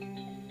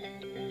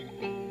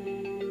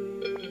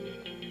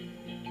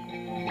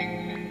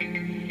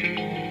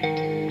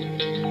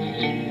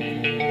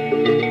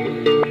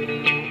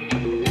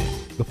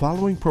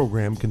following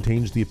program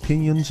contains the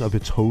opinions of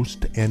its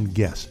host and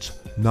guests,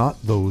 not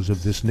those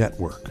of this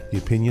network. The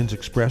opinions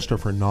expressed are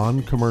for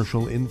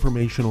non-commercial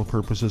informational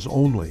purposes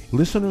only.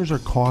 Listeners are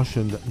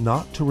cautioned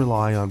not to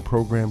rely on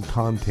program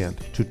content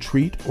to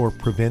treat or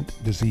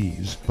prevent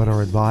disease, but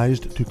are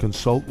advised to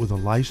consult with a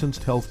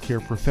licensed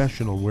healthcare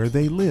professional where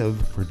they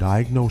live for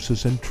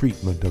diagnosis and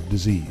treatment of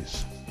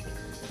disease.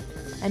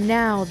 And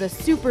now, the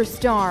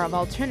superstar of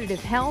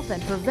alternative health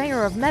and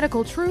purveyor of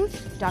medical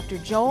truth, Dr.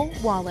 Joel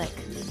Wallach.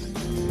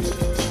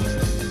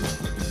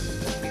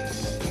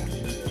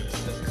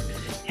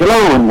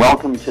 Hello and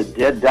welcome to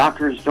Dead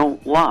Doctors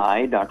Don't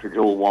Lie. Dr.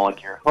 Joel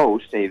Wallach, your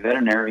host, a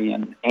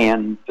veterinarian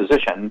and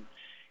physician.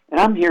 And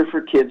I'm here for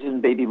kids and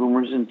baby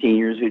boomers and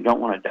seniors who don't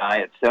want to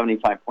die at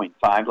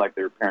 75.5 like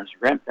their parents or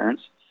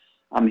grandparents.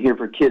 I'm here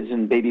for kids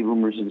and baby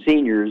boomers and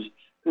seniors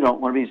who don't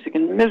want to be sick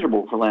and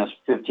miserable for the last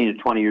 15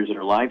 to 20 years of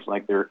their life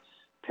like their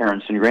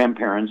parents and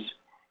grandparents.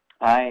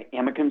 I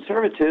am a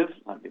conservative.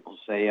 A lot of people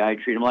say I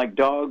treat them like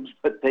dogs,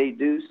 but they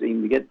do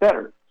seem to get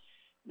better.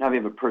 Now, if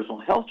you have a personal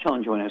health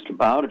challenge you want to ask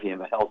about, if you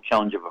have a health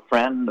challenge of a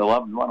friend, a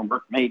loved one, a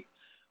workmate,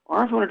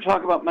 or if you want to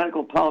talk about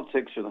medical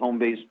politics or the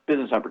home-based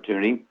business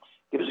opportunity,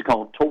 give us a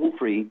call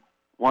toll-free,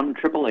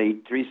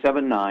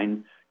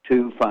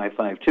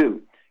 1-888-379-2552.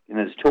 And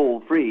that's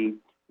toll-free,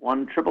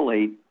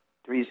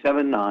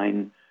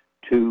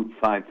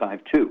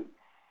 1-888-379-2552.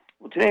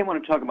 Well, today I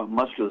want to talk about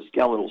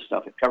musculoskeletal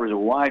stuff. It covers a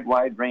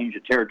wide range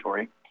of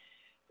territory.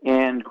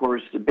 And, of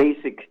course, the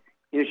basic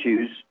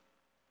issues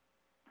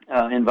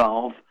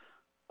involve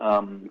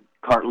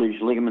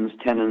cartilage, ligaments,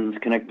 tendons,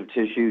 connective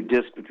tissue,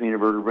 disc between the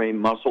vertebrae,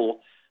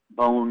 muscle,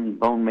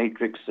 bone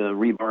matrix,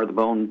 rebar of the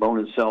bone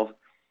itself,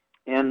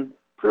 and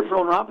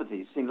peripheral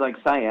neuropathies, things like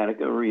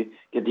sciatica, where you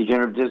get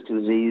degenerative disc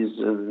disease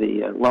of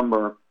the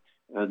lumbar,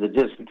 the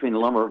disc between the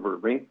lumbar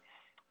vertebrae,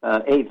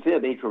 AFib,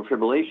 atrial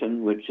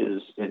fibrillation, which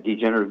is a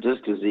degenerative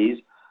disc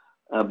disease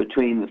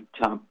between the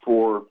top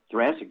four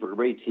thoracic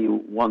vertebrae,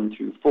 T1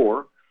 through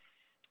 4.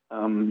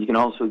 You can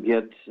also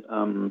get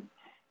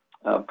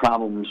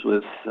problems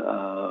with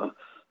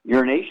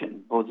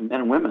urination, both in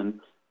men and women,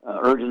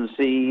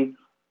 urgency,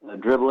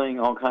 dribbling,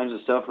 all kinds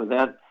of stuff with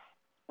that,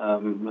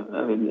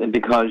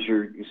 because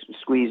you're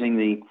squeezing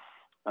the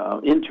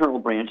internal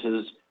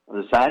branches of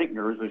the sciatic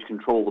nerves, which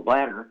control the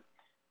bladder,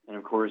 and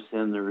of course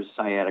then there's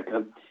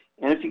sciatica.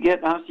 And if you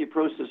get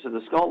osteoporosis of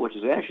the skull, which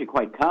is actually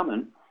quite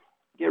common,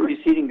 you get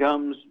receding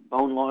gums,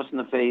 bone loss in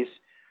the face,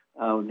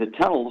 the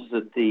tunnels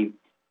that the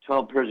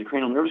 12 pairs of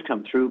cranial nerves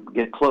come through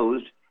get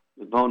closed,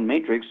 the bone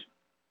matrix,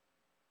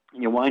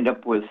 and you wind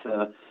up with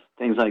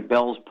things like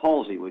Bell's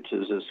palsy, which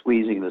is a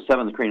squeezing of the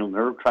 7th cranial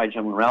nerve,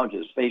 trigeminal neuralgia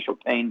is facial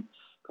pain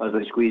caused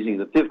by squeezing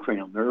of the 5th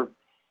cranial nerve,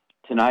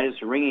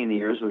 tinnitus or ringing in the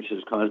ears, which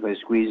is caused by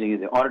squeezing of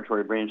the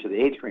auditory branch of the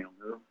 8th cranial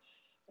nerve,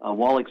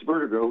 Wallach's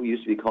vertigo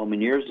used to be called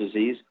Meniere's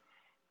disease,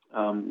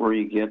 where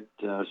you get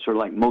sort of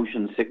like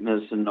motion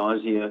sickness and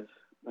nausea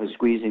by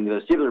squeezing the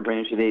vestibular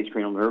branch of the 8th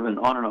cranial nerve, and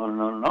on and on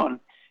and on and on.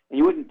 And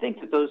you wouldn't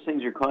think that those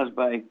things are caused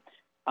by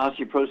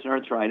osteoporosis and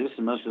arthritis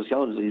and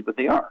musculoskeletal disease, but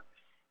they are.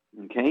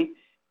 Okay?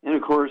 And,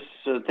 of course,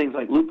 things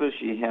like lupus,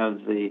 you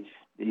have the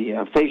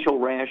facial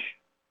rash,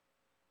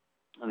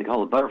 and they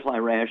call it butterfly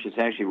rash. It's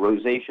actually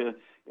rosacea.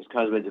 It's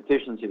caused by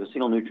deficiency of a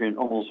single nutrient,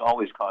 almost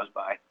always caused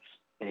by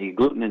a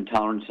gluten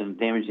intolerance and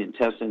damage the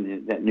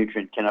intestine. That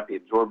nutrient cannot be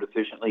absorbed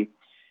efficiently.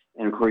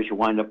 And, of course, you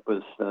wind up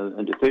with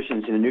a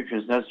deficiency in the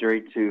nutrients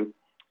necessary to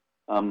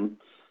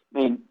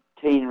maintain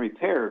and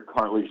repair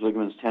cartilage,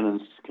 ligaments,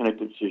 tendons,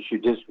 connective tissue,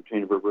 disc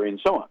between the vertebrae, and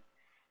so on.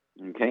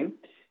 Okay?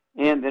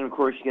 And then, of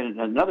course, you get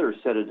another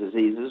set of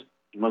diseases,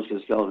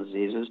 musculoskeletal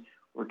diseases.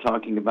 We're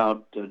talking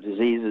about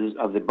diseases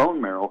of the bone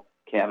marrow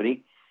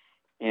cavity,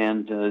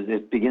 and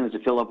it begins to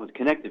fill up with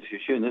connective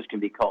tissue, and this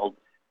can be called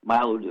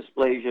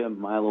myelodysplasia,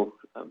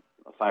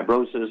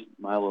 myelofibrosis,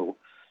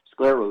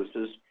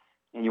 myelosclerosis,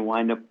 and you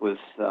wind up with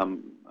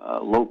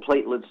low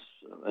platelets,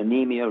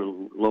 anemia,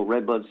 low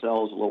red blood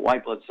cells, low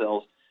white blood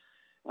cells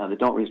that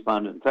don't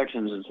respond to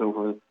infections and so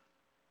forth.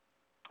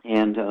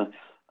 And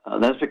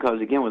that's because,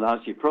 again, with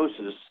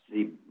osteoporosis,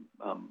 the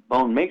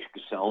bone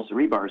matrix cells, the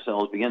rebar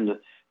cells, begin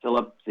to fill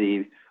up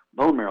the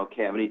bone marrow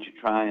cavity to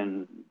try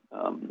and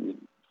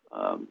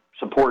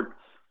support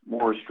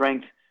more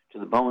strength to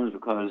the bones,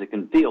 because it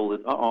can feel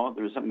that,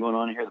 there's something going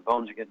on here, the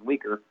bones are getting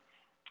weaker,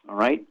 all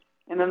right?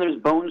 And then there's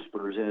bone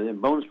spurs,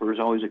 and bone spurs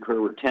always occur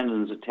where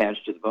tendons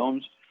attach to the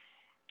bones,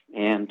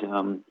 and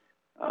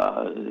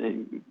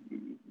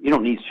you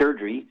don't need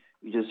surgery,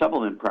 you just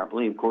supplement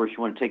properly. Of course,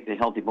 you want to take the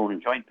Healthy Bone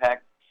and Joint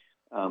Pack,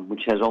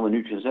 which has all the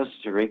nutrients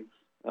necessary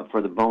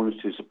for the bones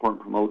to support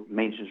and promote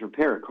maintenance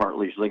repair,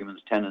 cartilage,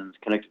 ligaments, tendons,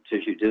 connective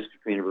tissue, disc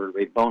between the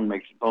vertebrae, bone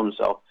matrix, bone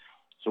itself.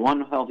 So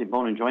one Healthy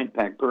Bone and Joint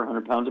Pack per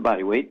 100 pounds of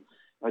body weight.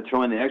 I would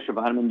throw in the extra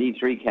vitamin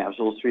D3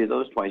 capsules, 3 of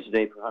those twice a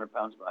day per 100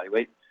 pounds of body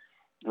weight.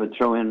 I would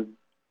throw in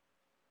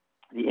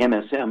the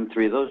MSM,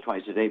 3 of those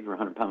twice a day per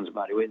 100 pounds of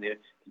body weight. They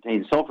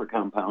contain sulfur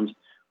compounds,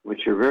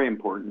 which are very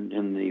important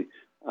in the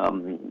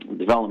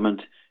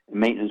development and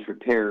maintenance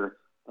repair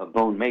of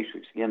bone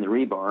matrix, again, the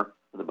rebar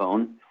of the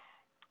bone.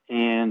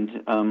 And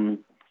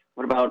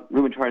What about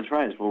rheumatoid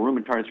arthritis? Well,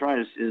 rheumatoid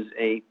arthritis is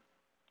a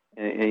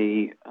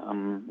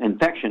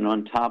infection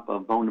on top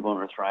of bone-to-bone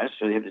arthritis,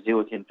 so you have to deal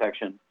with the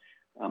infection.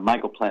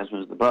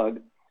 Mycoplasma is the bug,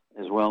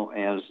 as well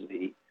as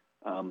the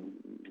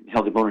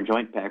healthy bone and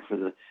joint pack for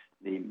the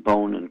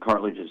bone and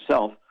cartilage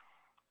itself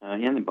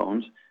in the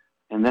bones.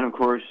 And then, of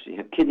course, you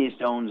have kidney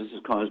stones. This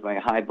is caused by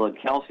high blood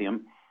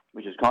calcium,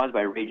 which is caused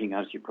by raging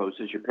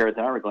osteoporosis. Your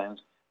parathyroid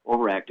glands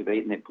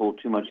overactivate, and they pull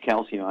too much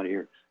calcium out of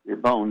your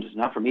bones. It's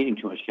not from eating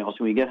too much calcium.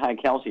 When you get high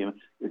calcium,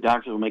 your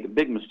doctors will make a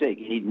big mistake.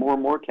 You need more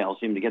and more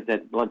calcium to get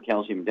that blood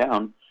calcium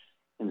down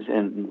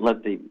and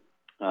let the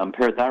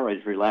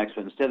parathyroids relax.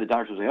 But instead, the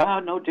doctors will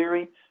say, no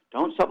dairy,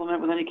 don't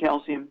supplement with any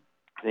calcium.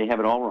 They have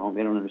it all wrong.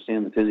 They don't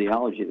understand the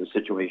physiology of the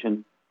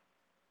situation.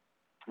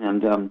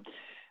 And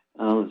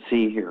let's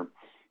see here.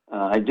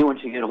 I do want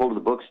you to get a hold of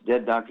the books,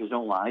 Dead Doctors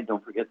Don't Lie.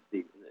 Don't forget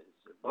the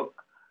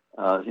book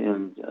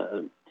and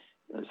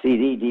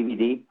CD,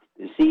 DVD.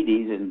 The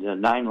CD's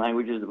in 9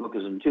 languages. The book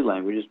is in 2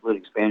 languages, split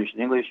in Spanish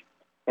and English.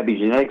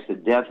 Epigenetics, The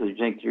Death of the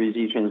Genetic Theory of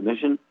Disease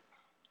Transmission.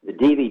 The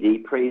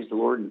DVD, Praise the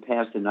Lord and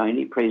Pass to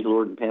 90. Praise the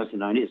Lord and Pass to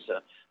 90. It's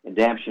an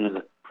adaptation of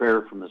the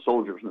prayer from the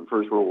soldiers from the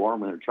First World War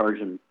when they're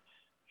charging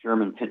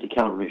German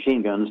 50-caliber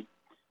machine guns.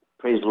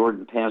 Praise the Lord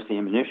and Pass the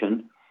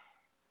ammunition.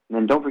 And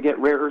then don't forget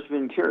Rare Earths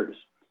and Cures.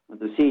 With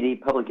the CD,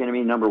 Public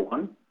Enemy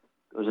 #1.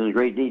 Goes into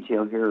great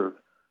detail here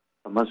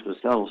of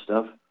musculoskeletal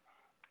stuff.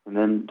 And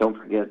then don't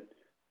forget,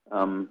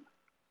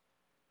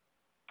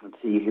 let's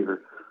see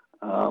here,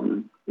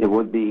 it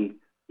would be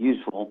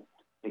useful,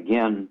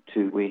 again,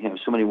 we have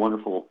so many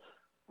wonderful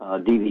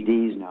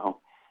DVDs now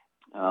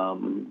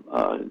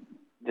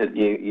that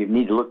you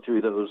need to look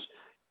through those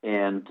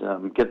and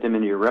get them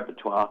into your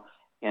repertoire.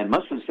 And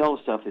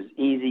musculoskeletal stuff is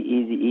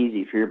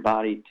easy for your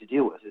body to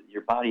deal with.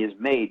 Your body is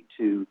made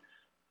to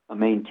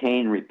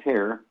maintain,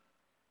 repair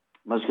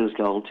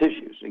musculoskeletal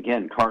tissues.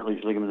 Again,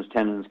 cartilage, ligaments,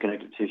 tendons,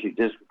 connective tissue,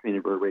 disc between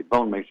the vertebrae,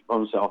 bone, makes your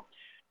bone cell.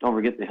 Don't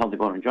forget the Healthy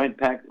Bone and Joint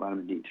Pack,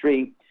 vitamin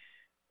D3,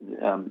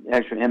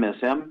 extra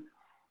MSM.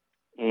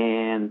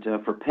 And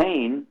for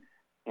pain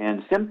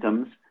and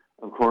symptoms,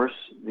 of course,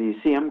 the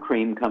CM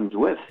cream comes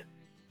with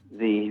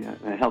the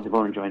Healthy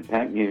Bone and Joint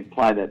Pack. You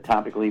apply that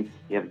topically.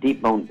 You have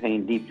deep bone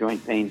pain, deep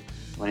joint pain.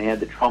 When you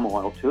add the trauma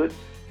oil to it,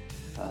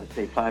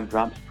 say 5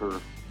 drops per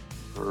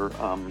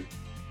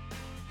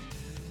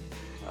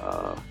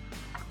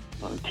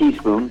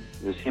teaspoon.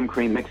 The CM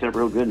cream, mix it up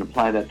real good and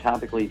apply that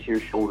topically to your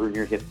shoulder and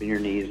your hip and your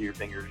knees and your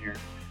fingers and your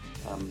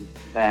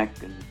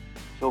back and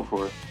so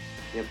forth.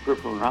 If you have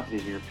peripheral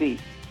neuropathies in your feet,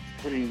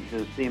 putting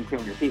the CM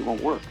cream on your feet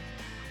won't work.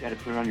 You got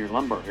to put it on your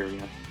lumbar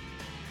area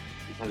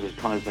because it's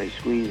caused by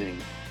squeezing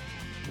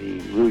the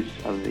roots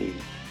of the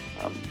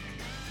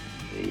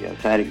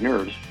sciatic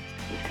nerves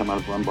which come out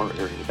of the lumbar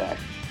area of the back.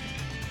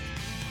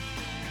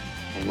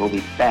 And we'll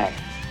be back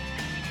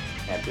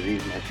after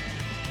these messages.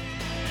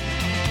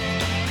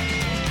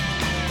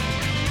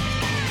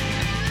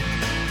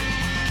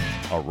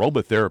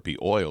 Aromatherapy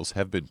oils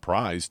have been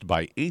prized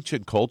by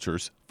ancient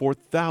cultures for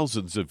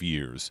thousands of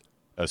years.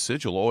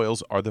 Essential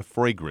oils are the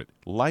fragrant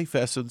life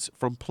essence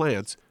from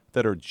plants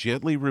that are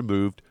gently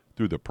removed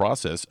through the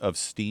process of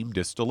steam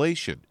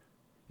distillation.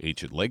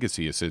 Ancient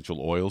Legacy essential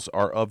oils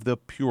are of the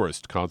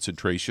purest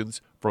concentrations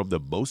from the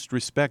most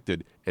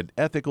respected and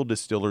ethical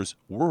distillers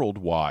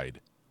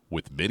worldwide,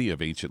 with many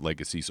of Ancient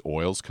Legacy's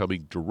oils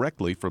coming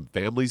directly from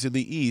families in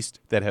the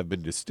East that have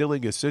been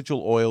distilling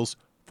essential oils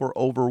for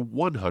over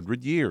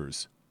 100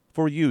 years,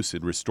 for use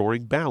in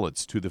restoring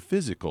balance to the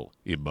physical,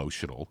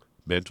 emotional,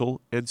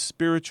 mental, and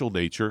spiritual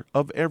nature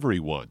of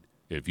everyone.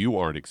 If you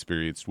aren't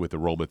experienced with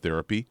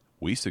aromatherapy,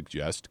 we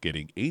suggest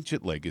getting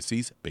Ancient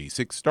Legacy's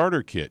Basic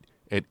Starter Kit,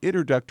 an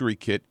introductory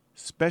kit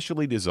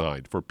specially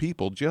designed for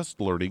people just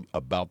learning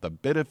about the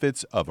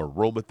benefits of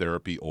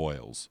aromatherapy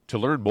oils. To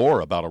learn more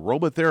about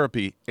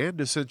aromatherapy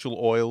and essential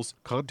oils,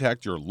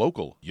 contact your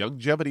local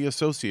Youngevity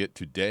associate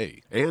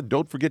today. And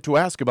don't forget to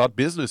ask about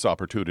business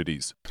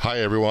opportunities. Hi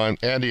everyone,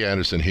 Andy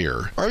Anderson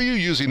here. Are you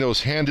using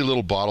those handy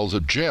little bottles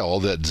of gel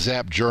that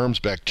zap germs,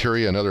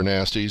 bacteria, and other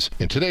nasties?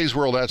 In today's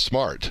world, that's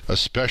smart,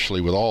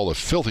 especially with all the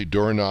filthy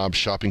doorknobs,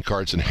 shopping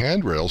carts, and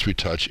handrails we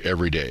touch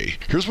every day.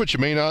 Here's what you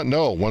may not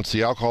know. Once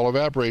the alcohol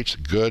evaporates,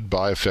 goodbye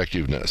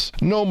effectiveness.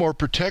 No more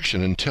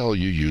protection until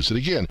you use it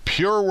again.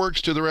 PureWorks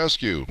to the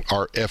rescue.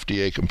 Our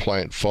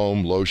FDA-compliant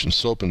foam, lotion,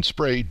 soap, and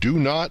spray do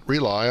not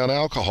rely on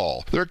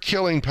alcohol. Their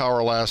killing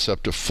power lasts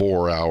up to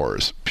 4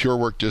 hours.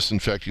 PureWorks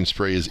disinfecting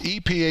spray is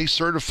EPA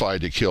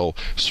certified to kill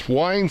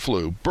swine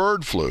flu,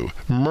 bird flu,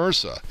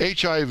 MRSA,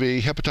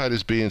 HIV,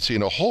 hepatitis B and C,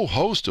 and a whole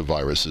host of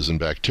viruses and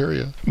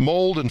bacteria.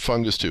 Mold and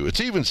fungus too.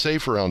 It's even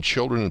safe around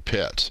children and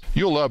pets.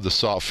 You'll love the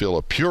soft feel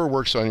of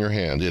PureWorks on your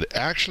hand. It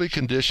actually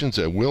conditions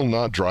and will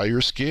not dry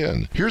your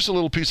skin. Here's a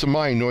little peace of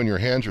mind knowing your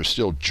hands are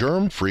still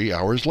germ-free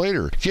hours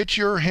later. Get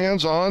your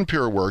hands on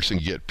PureWorks and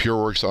get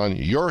PureWorks on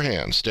your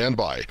hands. Stand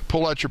by.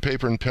 Pull out your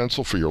paper and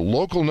pencil for your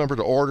local number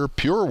to order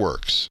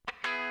PureWorks.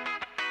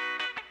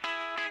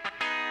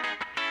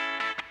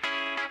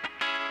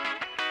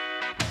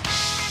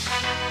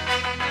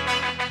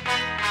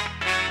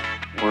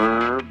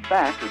 We're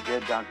back. for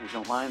Dead Doctors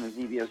Don't Lie on the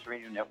ZBS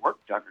Radio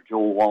Network. Dr.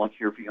 Joel Wallach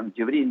here for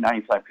Youngevity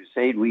 95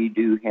 Crusade. We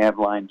do have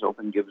lines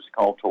open. Give us a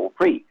call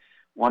toll-free,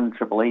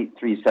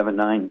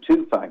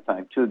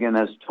 1-888-379-2552. Again,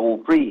 that's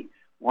toll-free,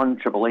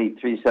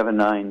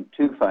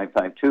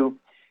 1-888-379-2552.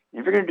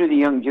 If you're going to do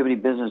the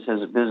Youngevity business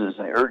as a business,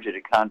 I urge you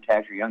to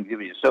contact your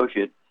Youngevity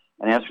associate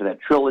and ask for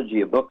that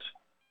trilogy of books,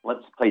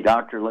 Let's Play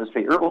Doctor, Let's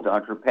Play Herbal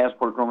Doctor,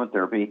 Passport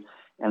Aromatherapy,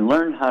 and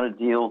learn how to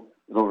deal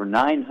with over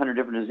 900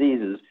 different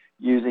diseases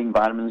using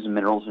vitamins and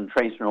minerals and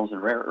trace minerals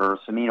and rare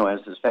earths, amino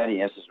acids,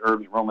 fatty acids,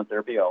 herbs,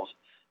 aromatherapy oils.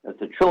 That's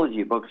the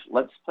trilogy of books,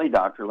 Let's Play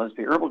Doctor, Let's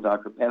Play Herbal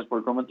Doctor,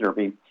 Passport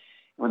Aromatherapy. And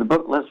with the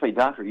book, Let's Play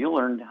Doctor, you'll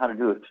learn how to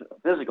do a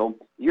physical.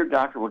 Your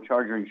doctor will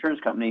charge your insurance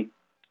company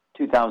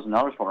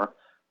 $2,000 for.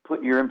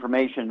 Put your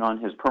information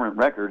on his permanent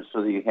record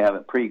so that you have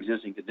a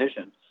pre-existing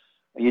condition.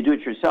 You do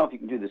it yourself. You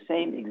can do the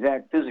same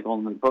exact physical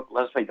in the book.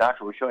 Let's Play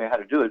Doctor will show you how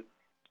to do it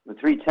with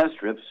 3 test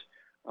strips,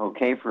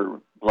 okay,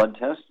 for blood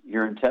test,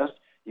 urine test,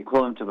 the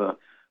equivalent of a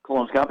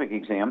colonoscopic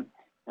exam,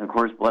 and, of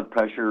course, blood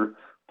pressure,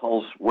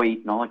 pulse, weight,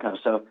 and all that kind of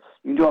stuff.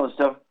 You can do all this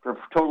stuff for a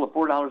total of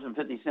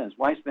 $4.50.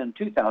 Why spend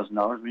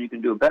 $2,000 when you can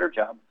do a better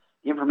job?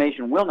 The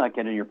information will not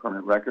get in your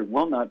permanent record,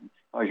 will not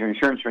cause your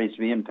insurance rates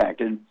to be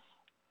impacted,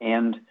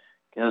 and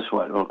guess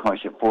what? It will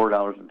cost you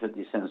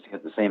 $4.50 to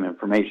get the same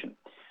information.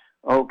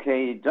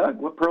 Okay, Doug,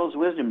 what pearls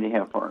of wisdom do you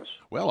have for us?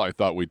 Well, I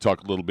thought we'd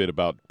talk a little bit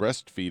about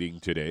breastfeeding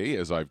today,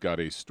 as I've got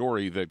a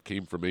story that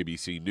came from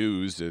ABC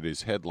News that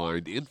is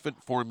headlined,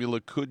 Infant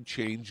Formula Could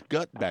Change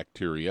Gut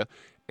Bacteria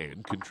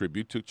and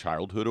Contribute to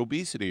Childhood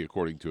Obesity,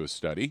 according to a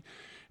study.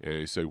 And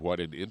they say what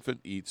an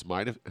infant eats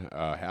might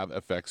have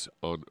effects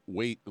on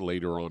weight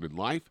later on in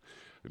life.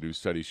 A new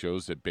study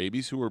shows that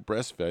babies who were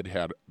breastfed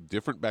had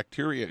different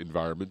bacteria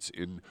environments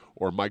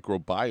or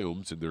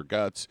microbiomes in their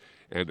guts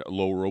and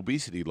lower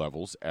obesity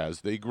levels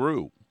as they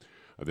grew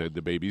than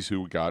the babies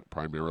who got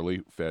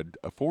primarily fed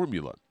a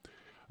formula.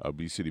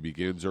 Obesity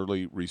begins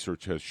early,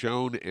 research has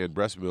shown, and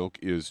breast milk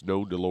is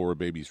known to lower a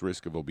baby's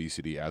risk of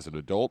obesity as an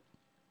adult.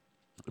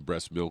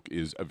 Breast milk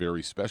is a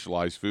very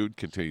specialized food,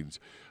 contains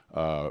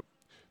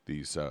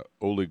these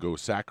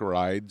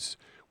oligosaccharides,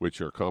 which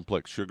are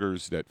complex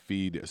sugars that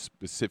feed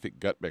specific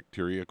gut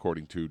bacteria,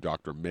 according to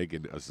Dr.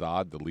 Megan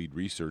Azad, the lead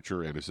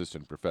researcher and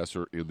assistant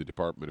professor in the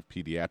Department of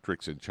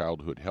Pediatrics and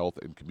Childhood Health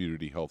and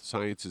Community Health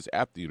Sciences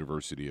at the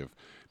University of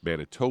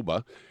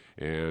Manitoba,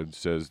 and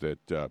says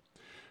that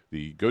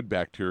the good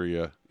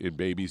bacteria in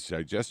babies'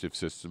 digestive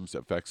systems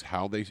affects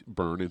how they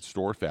burn and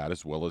store fat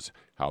as well as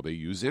how they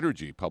use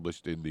energy,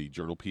 published in the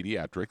journal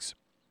Pediatrics.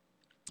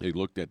 They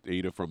looked at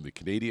data from the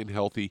Canadian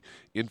Healthy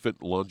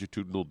Infant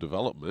Longitudinal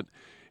Development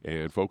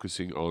and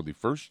focusing on the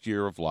first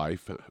year of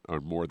life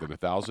on more than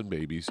 1,000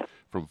 babies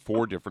from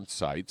 4 different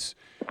sites.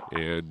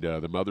 And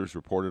the mothers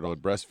reported on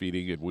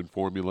breastfeeding and when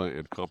formula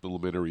and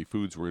complementary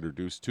foods were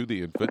introduced to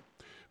the infant.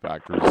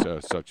 Factors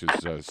such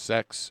as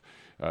sex,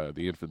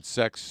 the infant's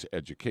sex,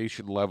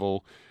 education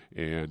level,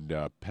 and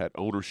pet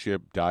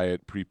ownership,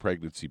 diet,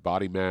 pre-pregnancy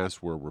body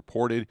mass were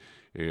reported,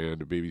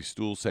 and baby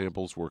stool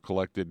samples were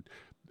collected,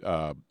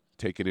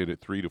 taken in at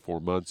 3 to 4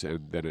 months,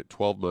 and then at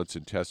 12 months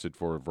and tested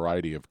for a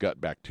variety of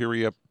gut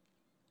bacteria.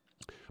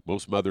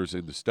 Most mothers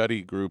in the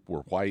study group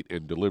were white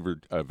and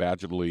delivered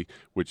vaginally,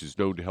 which is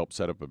known to help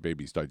set up a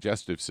baby's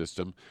digestive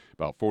system.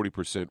 About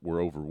 40%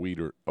 were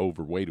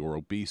overweight or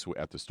obese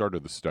at the start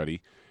of the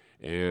study.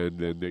 And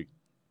then they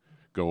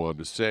go on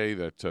to say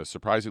that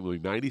surprisingly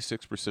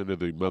 96% of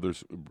the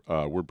mothers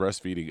were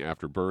breastfeeding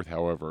after birth.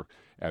 However,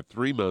 at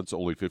 3 months,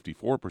 only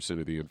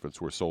 54% of the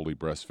infants were solely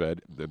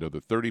breastfed.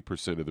 Another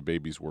 30% of the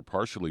babies were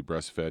partially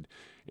breastfed,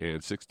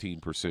 and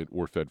 16%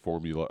 were fed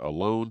formula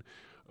alone.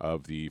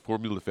 Of the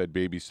formula-fed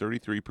babies,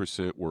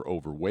 33% were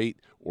overweight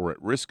or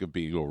at risk of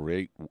being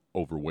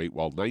overweight,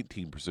 while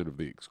 19% of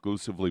the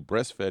exclusively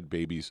breastfed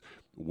babies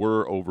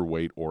were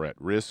overweight or at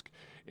risk.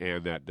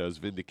 And that does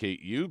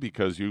vindicate you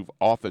because you've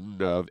often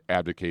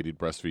advocated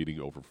breastfeeding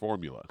over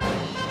formula.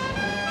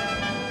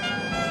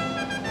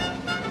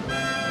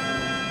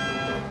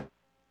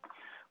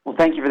 Well,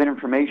 thank you for that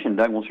information,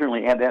 Doug. We'll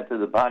certainly add that to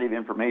the body of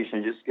information.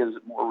 It just gives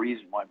it more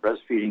reason why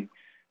breastfeeding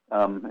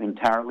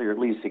entirely or at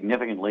least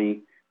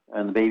significantly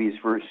in the baby's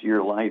first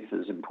year of life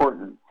is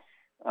important.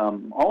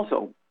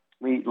 Also,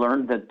 we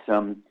learned that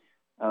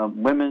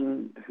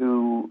women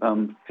who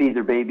feed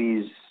their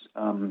babies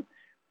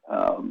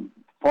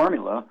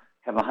formula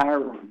have a higher,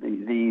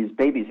 these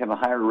babies have a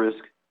higher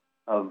risk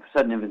of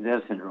sudden infant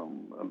death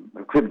syndrome,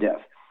 crib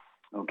death,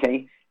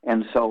 okay?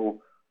 And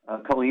so a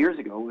couple of years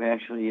ago, we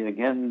actually,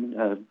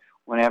 again,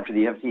 went after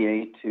the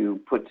FDA to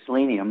put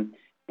selenium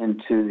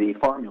into the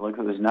formula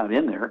because it was not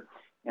in there.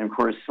 And, of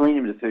course,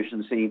 selenium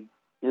deficiency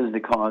is the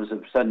cause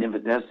of sudden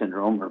infant death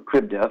syndrome or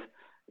crib death.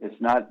 It's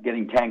not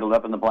getting tangled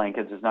up in the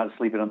blankets. It's not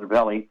sleeping on their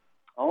belly.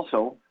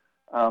 Also,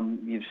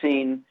 you've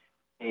seen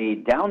a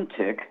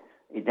downtick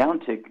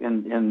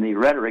in the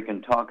rhetoric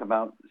and talk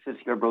about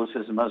cystic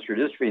fibrosis and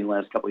muscular dystrophy in the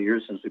last couple of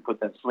years since we put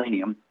that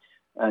selenium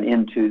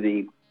into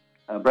the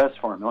breast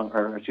formula,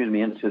 or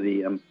into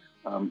the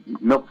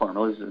milk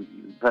formula as a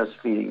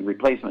breastfeeding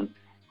replacement.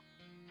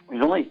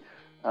 There's only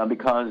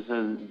because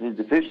the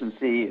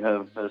deficiency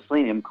of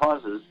selenium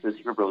causes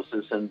cystic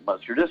fibrosis and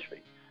muscular dystrophy.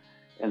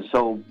 And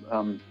so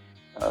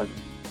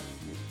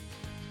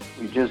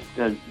we just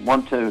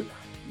want to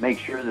make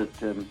sure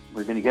that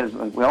we're going to get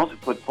we also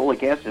put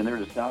folic acid in there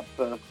to stop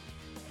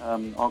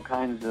all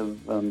kinds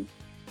of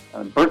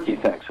birth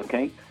defects,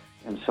 okay?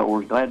 And so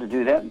we're glad to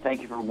do that, and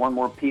thank you for one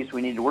more piece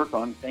we need to work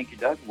on. Thank you,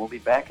 Doug. We'll be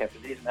back after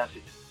these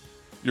messages.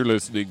 You're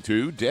listening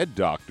to Dead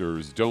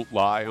Doctors Don't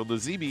Lie on the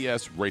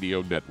ZBS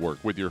Radio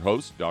Network with your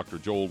host, Dr.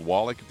 Joel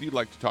Wallach. If you'd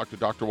like to talk to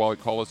Dr. Wallach,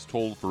 call us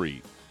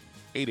toll-free,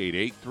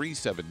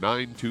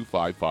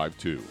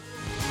 888-379-2552.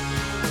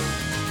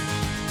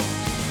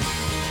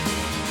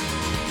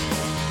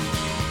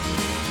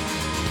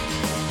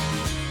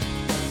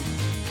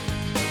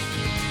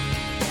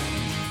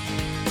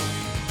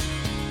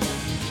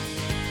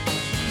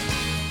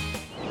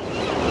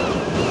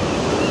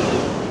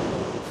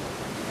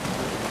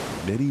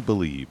 Many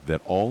believe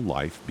that all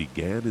life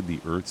began in the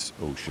Earth's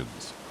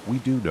oceans. We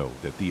do know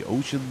that the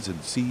oceans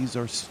and seas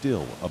are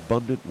still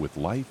abundant with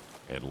life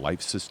and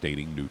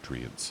life-sustaining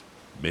nutrients.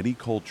 Many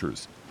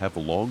cultures have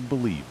long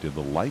believed in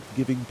the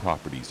life-giving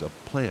properties of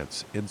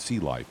plants and sea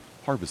life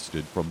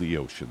harvested from the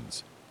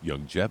oceans.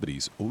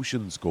 Youngevity's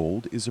Ocean's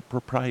Gold is a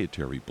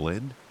proprietary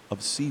blend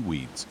of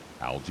seaweeds,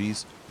 algae,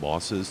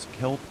 mosses,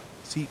 kelp,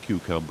 sea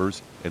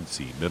cucumbers, and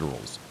sea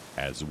minerals,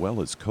 as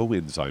well as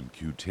coenzyme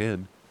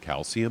Q10,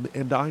 calcium,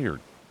 and iron,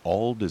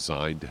 all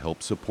designed to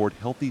help support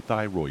healthy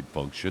thyroid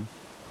function,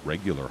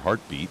 regular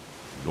heartbeat,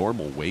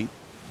 normal weight,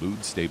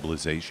 mood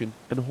stabilization,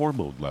 and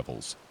hormone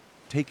levels.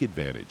 Take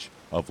advantage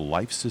of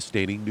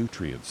life-sustaining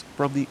nutrients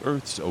from the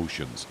Earth's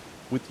oceans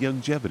with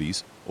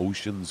Youngevity's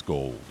Ocean's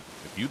Gold.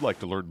 If you'd like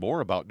to learn more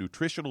about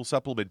nutritional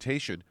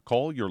supplementation,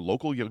 call your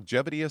local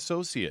Youngevity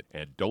associate,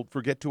 and don't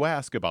forget to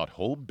ask about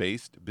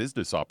home-based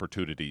business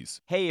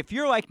opportunities. Hey, if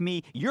you're like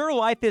me, your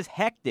life is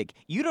hectic.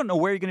 You don't know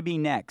where you're going to be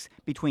next.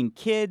 Between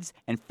kids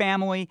and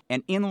family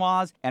and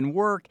in-laws and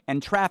work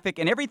and traffic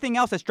and everything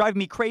else that's driving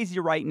me crazy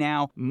right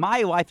now,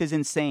 my life is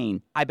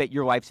insane. I bet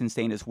your life's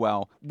insane as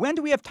well. When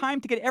do we have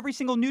time to get every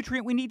single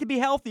nutrient we need to be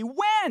healthy?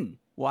 When?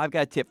 Well, I've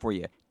got a tip for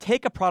you.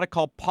 Take a product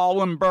called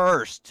Pollen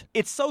Burst.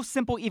 It's so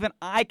simple, even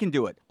I can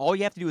do it. All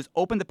you have to do is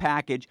open the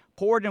package,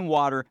 pour it in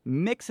water,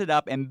 mix it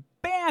up, and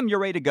bam, you're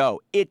ready to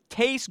go. It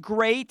tastes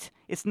great.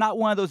 It's not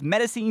one of those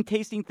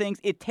medicine-tasting things.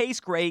 It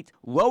tastes great,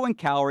 low in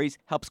calories,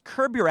 helps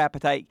curb your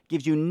appetite,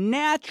 gives you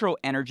natural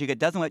energy that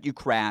doesn't let you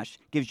crash,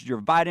 gives you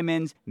your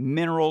vitamins,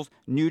 minerals,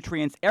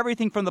 nutrients,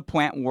 everything from the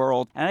plant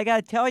world. And I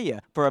gotta tell you,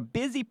 for a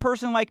busy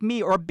person like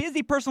me or a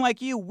busy person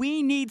like you,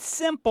 we need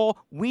simple,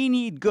 we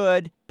need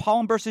good.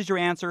 Pollen Burst is your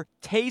answer.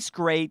 Tastes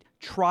great.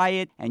 Try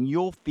it, and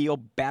you'll feel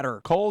better.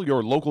 Call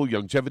your local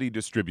Youngevity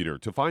distributor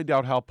to find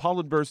out how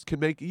Pollen Burst can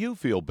make you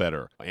feel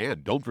better.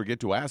 And don't forget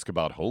to ask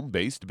about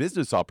home-based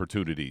business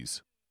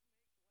opportunities.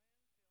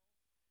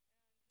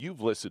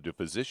 You've listened to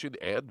physician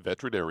and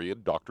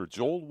veterinarian Dr.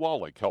 Joel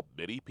Wallach help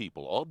many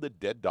people on the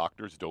Dead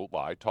Doctors Don't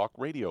Lie talk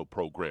radio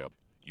program.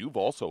 You've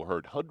also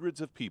heard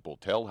hundreds of people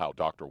tell how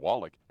Dr.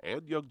 Wallach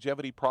and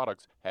Youngevity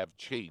products have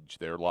changed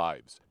their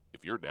lives.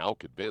 If you're now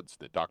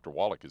convinced that Dr.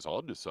 Wallach is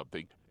onto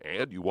something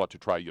and you want to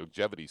try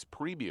Youngevity's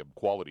premium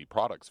quality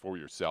products for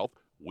yourself,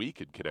 we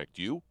can connect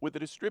you with a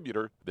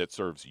distributor that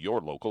serves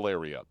your local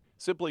area.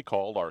 Simply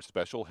call our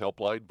special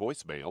helpline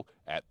voicemail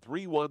at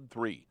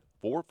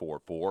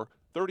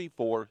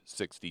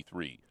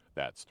 313-444-3463.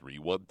 That's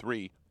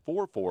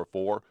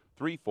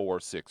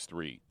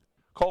 313-444-3463.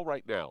 Call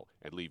right now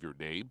and leave your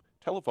name,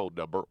 telephone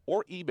number,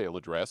 or email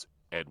address,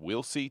 and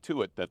we'll see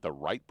to it that the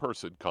right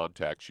person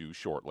contacts you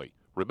shortly.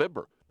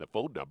 Remember, the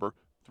phone number,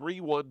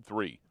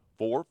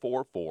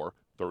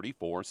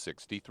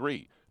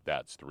 313-444-3463.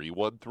 That's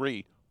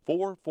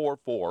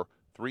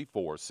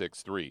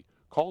 313-444-3463.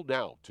 Call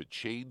now to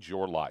change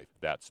your life.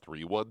 That's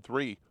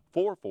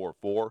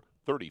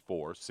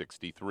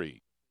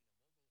 313-444-3463.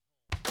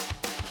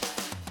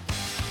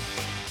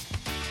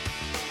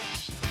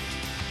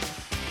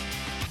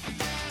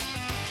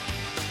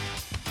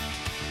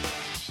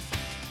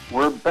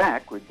 We're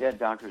back with Dead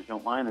Doctors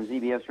Don't Lie on the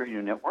ZBS Radio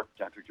Network.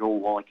 Dr. Joel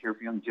Wallach here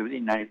for Youngevity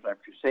 95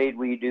 Crusade.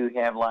 We do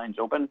have lines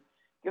open.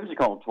 Give us a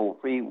call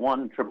toll-free,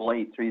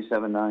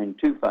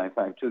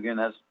 1-888-379-2552. Again,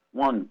 that's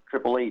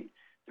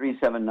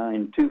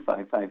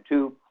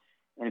 1-888-379-2552.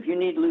 And if you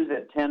need to lose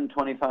that 10,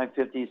 25,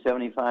 50,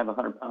 75,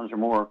 100 pounds or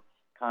more,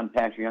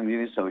 contact your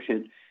Youngevity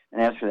associate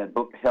and ask for that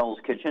book, Hell's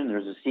Kitchen.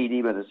 There's a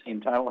CD by the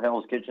same title,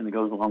 Hell's Kitchen, that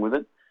goes along with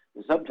it.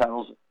 The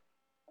subtitles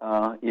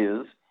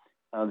is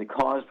the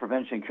cause,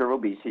 prevention, and cure of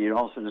obesity. It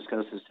also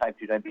discusses type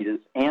 2 diabetes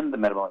and the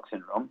metabolic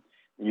syndrome.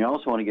 And you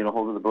also want to get a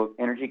hold of the book,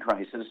 Energy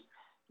Crisis.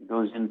 It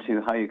goes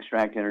into how you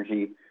extract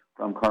energy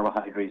from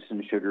carbohydrates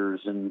and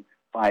sugars and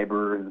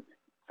fiber and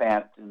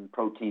fat and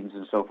proteins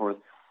and so forth.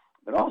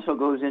 But also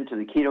goes into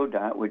the keto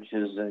diet, which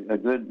is a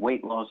good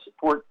weight loss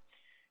support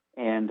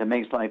and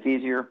makes life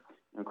easier.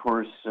 And of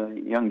course,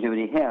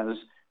 Youngevity has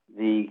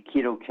the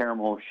keto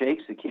caramel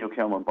shakes, the keto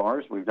caramel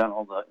bars. We've done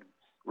all the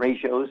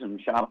ratios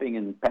and shopping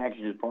and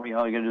packages for you.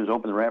 All you got to do is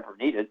open the wrapper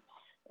and eat it.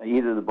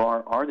 either the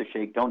bar or the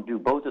shake. Don't do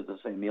both at the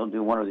same meal.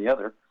 Do one or the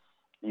other.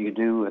 You could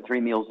do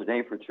 3 meals a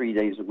day for 3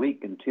 days a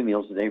week and 2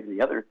 meals a day for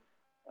the other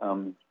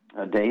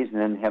days, and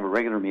then have a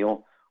regular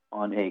meal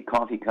on a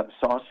coffee cup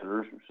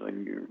saucer, so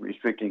you're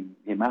restricting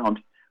the amount,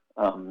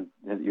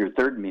 your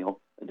third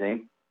meal a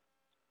day.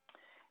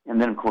 And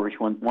then, of course,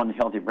 one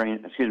healthy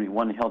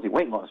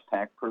weight loss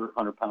pack per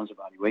 100 pounds of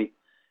body weight,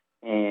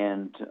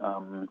 and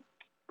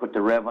put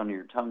the Rev under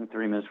your tongue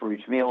 30 minutes for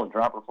each meal, a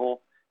dropper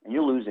full, and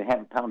you'll lose a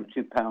half a pound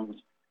to 2 pounds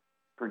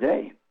per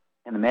day.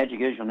 And the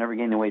magic is you'll never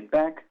gain the weight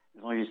back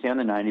as long as you stay on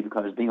the 90,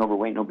 because being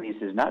overweight and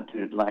obese is not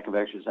due to lack of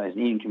exercise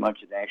and eating too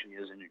much. It actually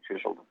is a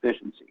nutritional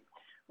deficiency.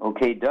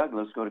 Okay, Doug,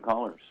 let's go to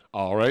callers.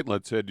 All right,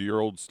 let's head to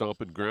your old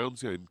stomping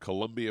grounds in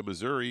Columbia,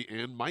 Missouri.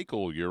 And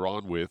Michael, you're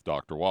on with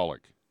Dr.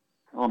 Wallach.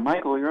 Well,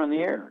 Michael, you're on the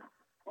air.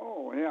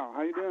 Oh, yeah.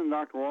 How you doing,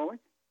 Dr. Wallach?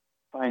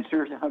 Fine,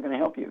 sir. How can I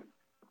help you?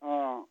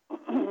 Yeah,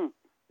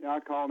 I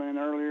called in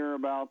earlier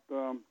about,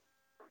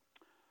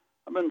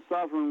 I've been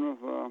suffering with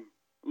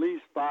at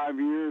least 5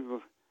 years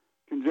with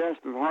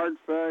congestive heart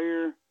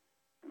failure,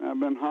 and I've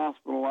been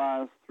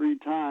hospitalized 3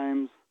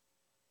 times,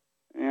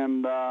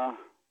 and I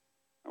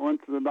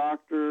went to the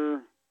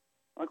doctor.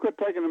 I quit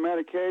taking the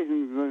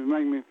medications because it was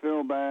making me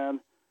feel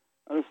bad.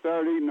 I just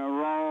started eating a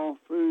raw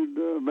food,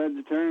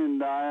 vegetarian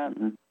diet,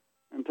 and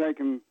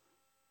taking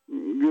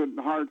good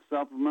heart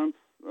supplements.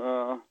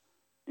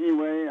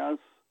 Anyway, I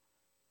just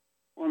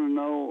want to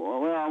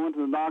know, I went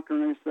to the doctor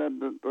and they said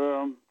that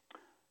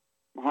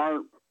my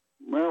heart,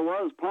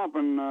 was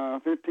pumping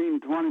 15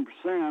 to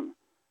 20%.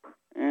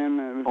 And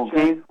it was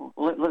okay,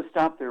 well, let's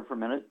stop there for a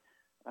minute.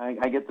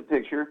 I get the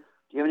picture.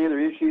 Do you have any other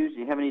issues? Do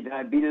you have any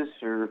diabetes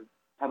or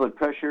high blood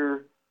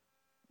pressure,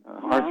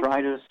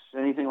 arthritis,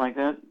 anything like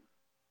that?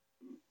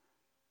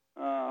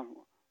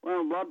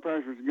 Blood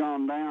pressure's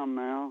gone down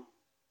now.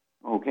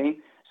 Okay.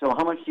 So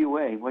how much do you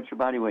weigh? What's your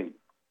body weight?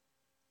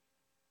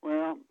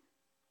 Well,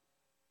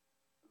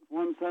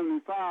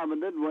 175. I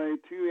did weigh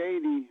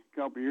 280 a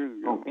couple years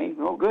ago. Okay.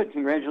 Oh, good.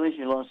 Congratulations.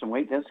 You lost some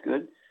weight. That's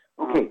good.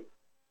 Okay.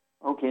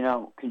 Okay.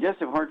 Now,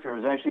 congestive heart failure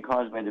is actually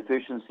caused by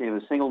deficiency of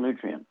a single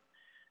nutrient.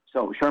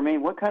 So,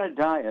 Charmaine, what kind of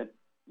diet?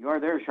 You are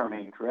there,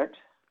 Charmaine, correct?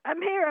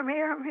 I'm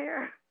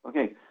here.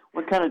 Okay.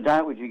 What kind of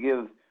diet would you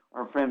give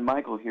our friend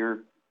Michael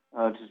here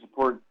to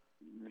support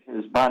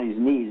his body's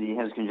needs? He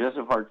has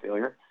congestive heart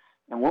failure.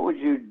 And what would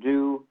you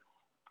do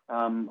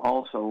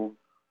also?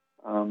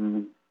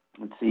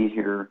 Let's see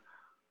here.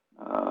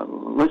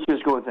 Let's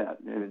just go with that.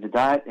 The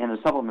diet and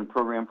a supplement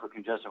program for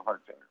congestive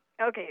heart failure.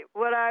 Okay.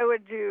 What I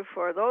would do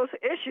for those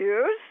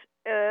issues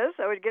is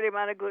I would get him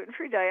on a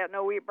gluten-free diet,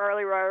 no wheat,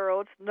 barley, rye,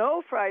 oats,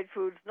 no fried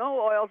foods, no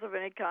oils of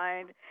any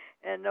kind,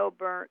 and no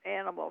burnt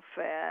animal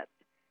fat.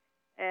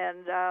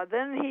 And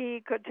then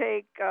he could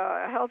take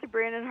a healthy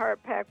brain and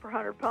heart pack per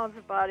 100 pounds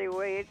of body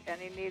weight,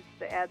 and he needs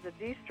to add the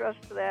D-stress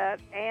to that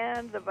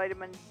and the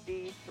vitamin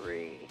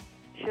D3.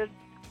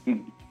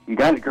 You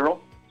got it,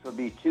 girl. So it'd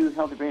be 2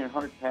 healthy brain and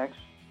heart packs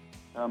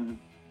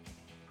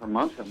per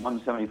month at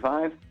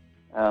 $175.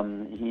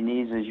 He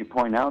needs, as you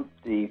point out,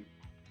 the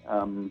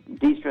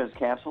D-stress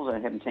capsules. I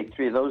have him take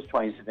 3 of those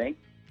twice a day.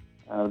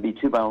 It'll be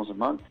 2 bottles a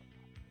month.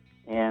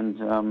 And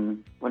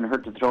wouldn't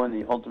hurt to throw in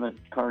the Ultimate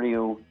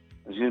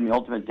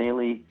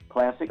Daily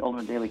Classic,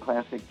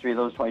 3 of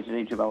those twice a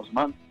day, 2 bottles a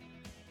month.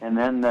 And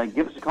then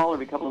give us a call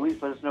every couple of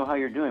weeks. Let us know how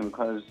you're doing,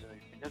 because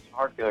congestive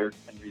heart failure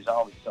can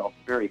resolve itself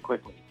very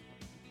quickly.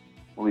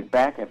 We'll be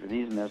back after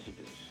these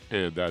messages.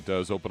 And that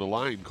does open a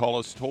line. Call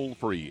us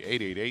toll-free,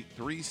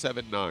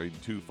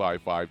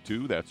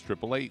 888-379-2552. That's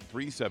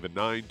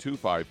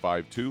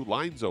 888-379-2552.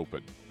 Lines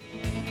open.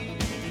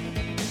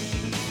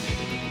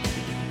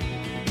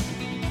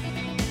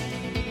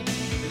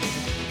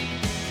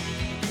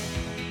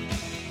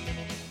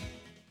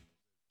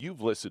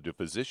 You've listened to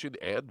physician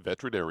and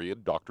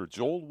veterinarian Dr.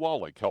 Joel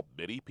Wallach help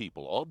many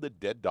people on the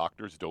Dead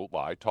Doctors Don't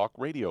Lie talk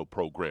radio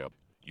program.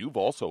 You've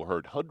also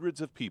heard hundreds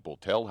of people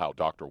tell how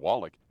Dr.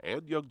 Wallach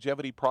and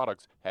Youngevity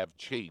products have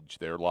changed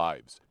their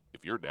lives.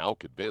 If you're now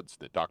convinced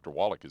that Dr.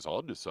 Wallach is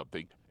onto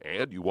something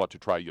and you want to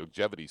try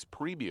Youngevity's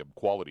premium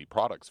quality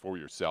products for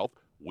yourself,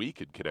 we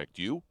can connect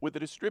you with a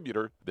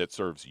distributor that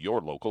serves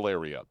your local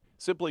area.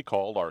 Simply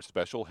call our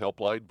special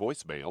helpline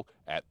voicemail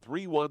at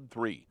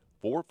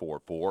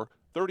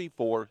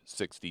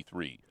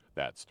 313-444-3463.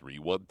 That's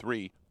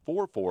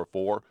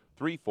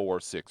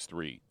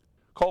 313-444-3463.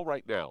 Call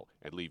right now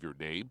and leave your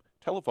name,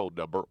 telephone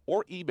number,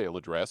 or email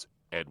address,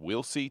 and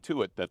we'll see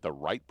to it that the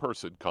right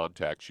person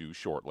contacts you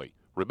shortly.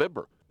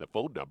 Remember, the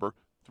phone number,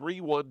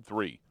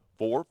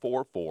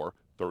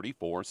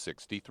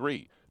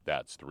 313-444-3463.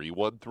 That's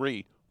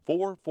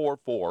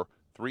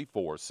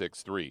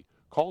 313-444-3463.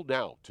 Call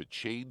now to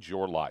change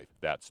your life.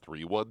 That's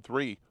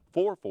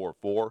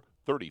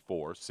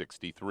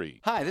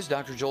 313-444-3463. Hi, this is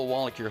Dr. Joel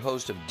Wallach, your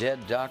host of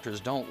Dead Doctors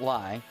Don't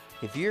Lie.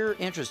 If you're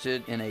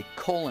interested in a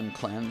colon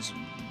cleanse,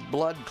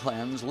 blood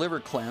cleanse, liver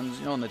cleanse,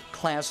 in the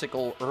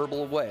classical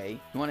herbal way,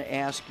 you want to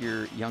ask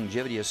your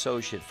Youngevity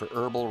associate for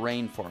Herbal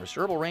Rainforest.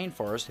 Herbal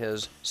Rainforest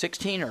has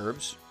 16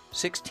 herbs,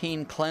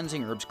 16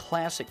 cleansing herbs,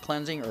 classic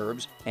cleansing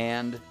herbs,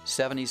 and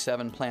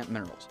 77 plant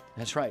minerals.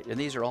 That's right, and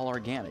these are all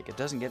organic. It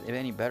doesn't get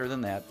any better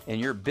than that. In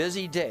your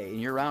busy day,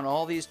 and you're around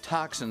all these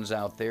toxins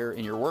out there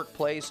in your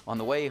workplace, on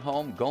the way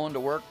home, going to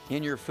work,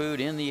 in your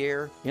food, in the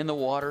air, in the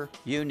water,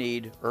 you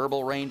need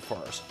Herbal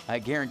Rainforest. I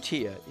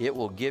guarantee you, it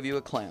will give you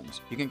a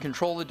cleanse. You can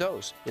control the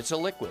dose. It's a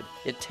liquid.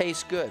 It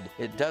tastes good.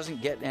 It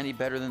doesn't get any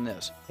better than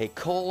this. A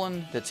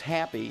colon that's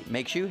happy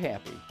makes you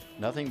happy.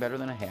 Nothing better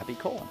than a happy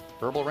colon.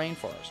 Herbal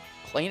Rainforest.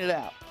 Clean it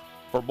out.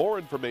 For more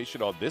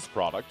information on this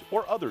product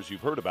or others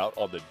you've heard about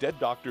on the Dead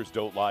Doctors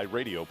Don't Lie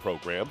radio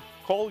program,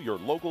 call your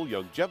local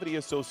Youngevity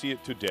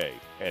associate today.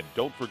 And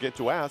don't forget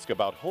to ask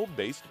about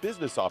home-based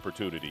business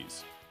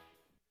opportunities.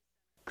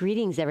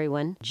 Greetings,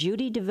 everyone.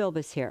 Judy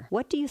DeVilbus here.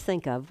 What do you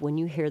think of when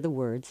you hear the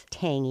words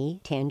tangy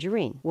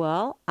tangerine?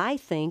 Well, I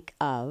think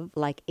of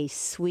like a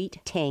sweet,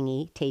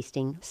 tangy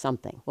tasting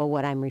something. Well,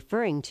 what I'm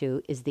referring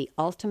to is the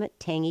Ultimate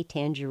Tangy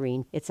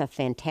Tangerine. It's a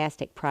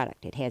fantastic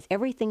product. It has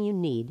everything you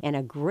need, and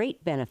a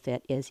great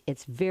benefit is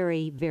it's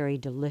very, very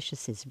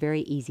delicious. It's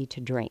very easy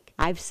to drink.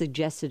 I've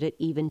suggested it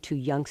even to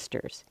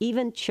youngsters.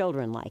 Even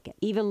children like it.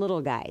 Even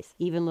little guys.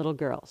 Even little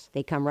girls.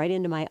 They come right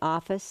into my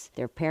office.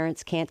 Their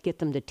parents can't get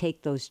them to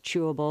take those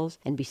chewables.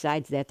 And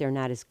besides that, they're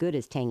not as good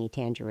as Tangy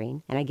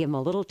Tangerine. And I give them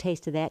a little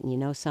taste of that, and you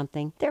know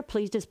something? They're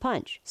pleased as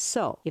punch.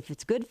 So, if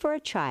it's good for a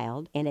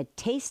child and it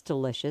tastes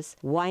delicious,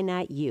 why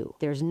not you?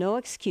 There's no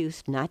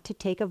excuse not to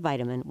take a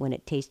vitamin when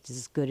it tastes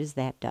as good as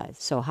that does.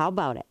 So how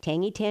about it?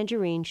 Tangy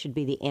Tangerine should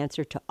be the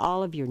answer to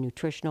all of your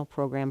nutritional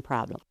program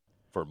problems.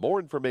 For more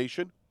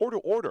information or to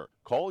order,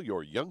 call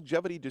your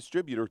Youngevity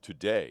distributor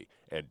today.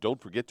 And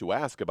don't forget to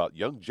ask about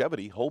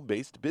Youngevity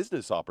home-based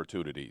business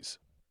opportunities.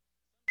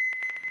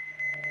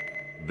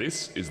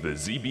 This is the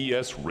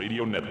ZBS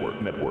Radio Network.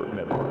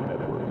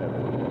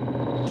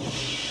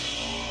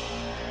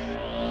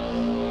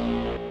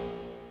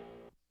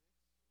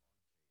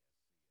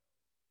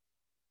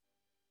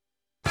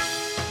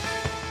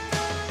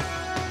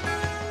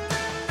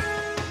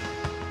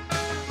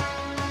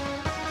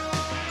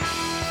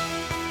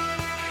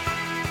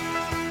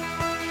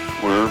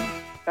 We're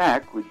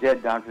back with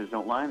Dead Doctors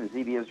Don't Lie on the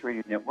ZBS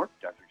Radio Network.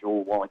 Dr.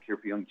 Joel Wallach here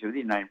for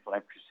Youngevity, 9 for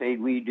Life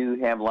Crusade. We do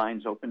have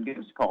lines open. Give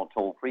us a call,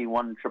 toll-free,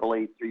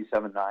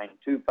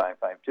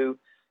 1-888-379-2552.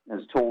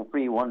 That's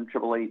toll-free,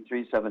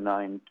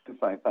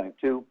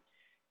 1-888-379-2552.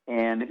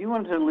 And if you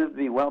wanted to live to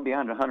be well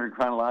beyond 100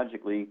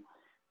 chronologically,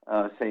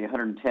 say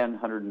 110,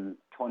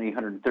 120,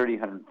 130,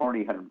 140,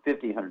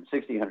 150,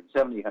 160,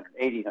 170,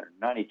 180,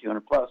 190,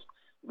 200 plus,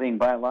 being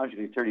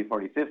biologically 30,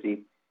 40,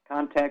 50,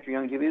 contact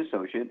your Youngevity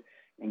associate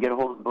and get a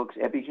hold of the books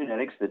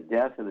Epigenetics, The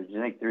Death of the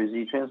Genetic Theory of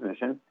Disease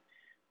Transmission,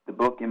 the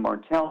book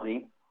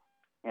Immortality,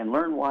 and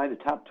learn why the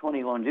top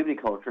 20 longevity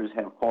cultures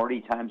have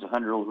 40 times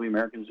 100 olds we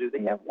Americans do.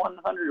 They have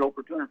 100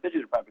 over 250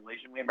 of the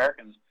population. We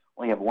Americans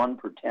only have 1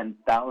 per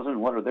 10,000.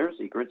 What are their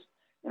secrets?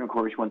 And, of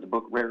course, when the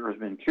book Rare Has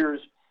Been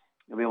Cures,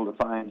 you'll be able to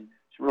find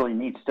some really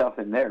neat stuff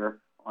in there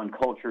on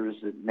cultures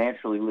that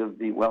naturally live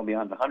well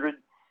beyond 100,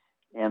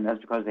 and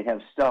that's because they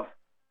have stuff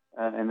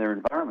in their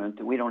environment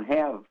that we don't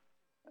have.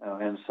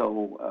 And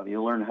so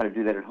you'll learn how to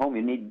do that at home.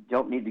 You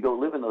don't need to go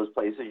live in those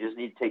places. You just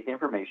need to take the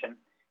information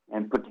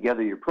and put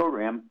together your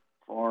program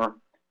for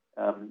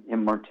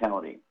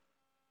immortality.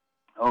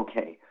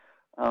 Okay,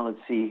 let's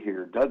see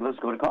here. Doug, let's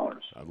go to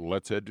callers.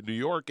 Let's head to New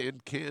York.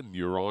 And Ken,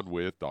 you're on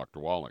with Dr.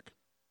 Wallach.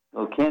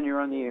 Well, Ken, you're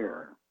on the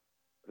air.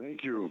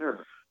 Thank you.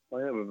 Sure.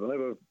 I have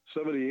a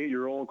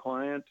 78-year-old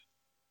client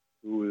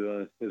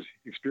who is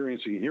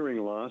experiencing hearing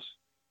loss,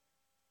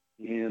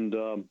 and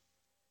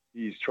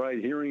he's tried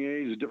hearing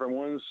aids, different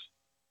ones.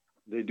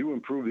 They do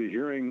improve the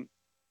hearing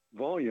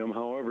volume.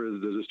 However,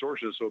 the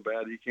distortion is so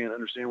bad he can't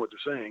understand what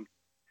they're saying.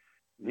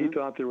 Mm-hmm. He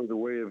thought there was a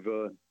way of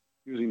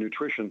using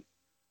nutrition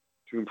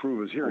to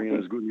improve his hearing and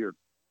his good ear.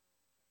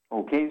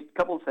 Okay, a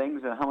couple of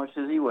things. How much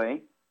does he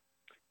weigh?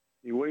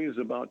 He weighs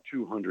about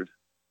 200.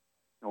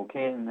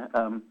 Okay, and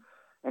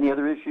any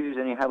other issues?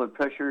 Any high blood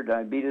pressure,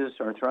 diabetes,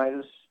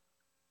 arthritis?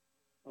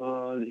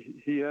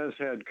 He has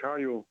had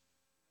cardio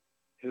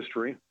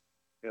history.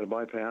 He had a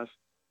bypass,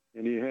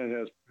 and he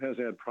has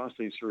had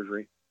prostate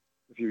surgery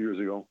a few years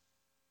ago.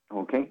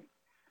 Okay.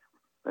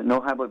 But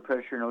no high blood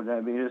pressure, no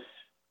diabetes?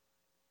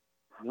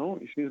 No,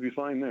 he seems to be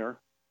fine there.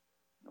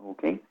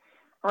 Okay.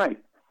 All right.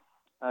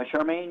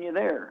 Charmaine, you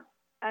there?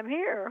 I'm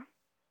here.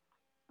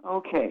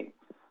 Okay.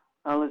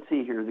 Let's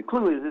see here. The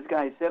clue is this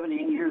guy is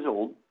 78 years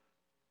old,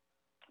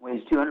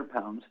 weighs 200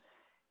 pounds,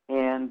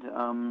 and,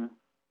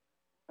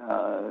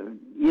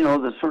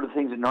 the sort of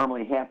things that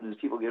normally happen as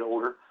people get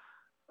older.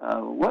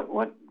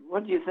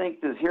 What do you think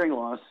this hearing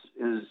loss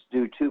is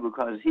due to?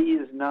 Because he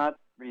is not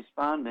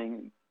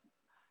responding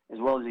as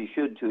well as he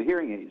should to a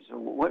hearing aid. So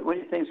what do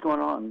you think is going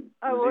on?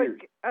 I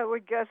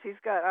would guess he's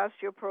got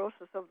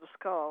osteoporosis of the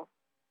skull.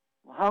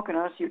 Well, how can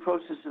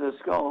osteoporosis of the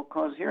skull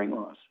cause hearing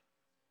loss?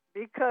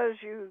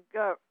 Because you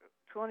got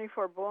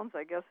 24 bones,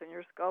 I guess, in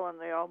your skull, and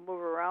they all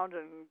move around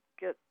and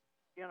get,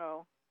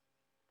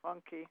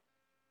 funky.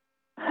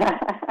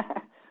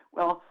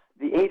 Well,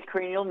 the eighth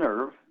cranial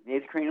nerve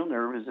as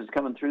it's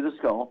coming through the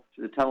skull,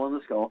 through the tunnel in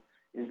the skull,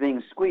 is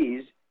being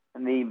squeezed,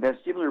 and the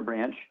vestibular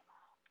branch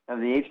of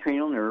the eighth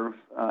cranial nerve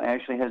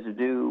actually has to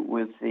do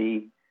with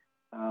the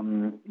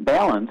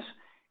balance,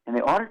 and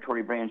the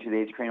auditory branch of the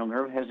eighth cranial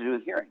nerve has to do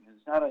with hearing.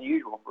 It's not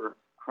unusual for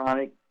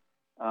chronic,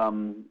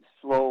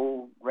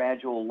 slow,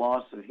 gradual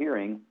loss of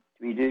hearing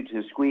to be due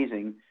to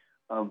squeezing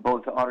of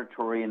both the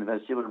auditory and the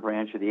vestibular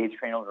branch of the eighth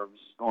cranial nerves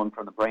going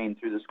from the brain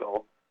through the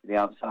skull to the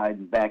outside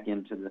and back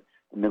into the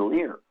middle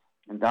ear.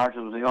 And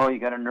doctors will say, oh, you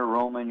got a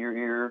neuroma in your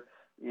ear,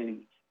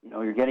 you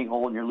know, you're getting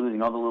old and you're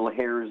losing all the little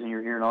hairs in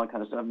your ear and all that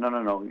kind of stuff.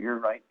 No, you're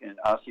right. And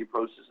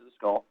osteoporosis of the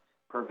skull,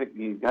 perfect.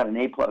 You got an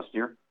A+,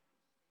 dear.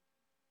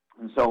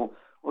 And so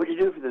what you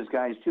do for this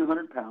guy is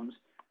 200 pounds,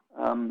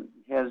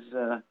 has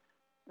a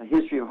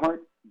history of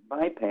heart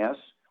bypass,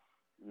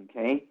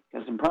 okay,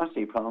 has some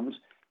prostate problems,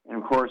 and,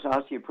 of course,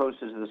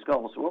 osteoporosis of the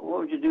skull. So what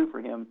would you do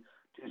for him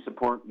to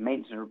support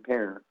maintenance and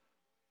repair?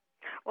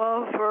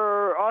 Well,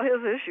 for all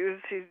his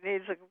issues, he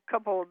needs a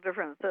few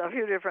different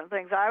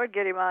things. I would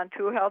get him on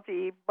 2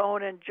 healthy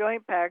bone and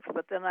joint packs,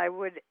 but then I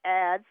would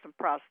add some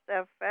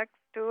ProstFX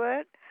to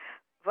it,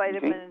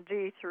 vitamin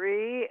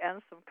D3,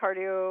 and some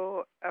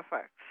Cardio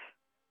FX.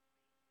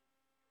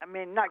 I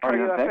mean, not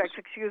Cardio FX,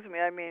 excuse me.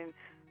 I mean,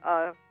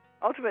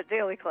 Ultimate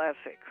Daily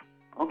Classic.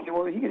 Okay,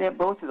 well, he could have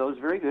both of those.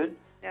 Very good.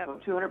 Yep. So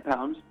 200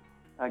 pounds.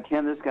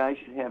 Ken, this guy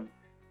should have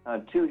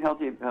 2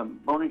 healthy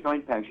bone and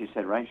joint packs, you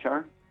said, right,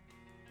 Shar?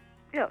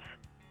 Yes.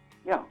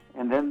 Yeah,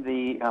 and then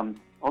the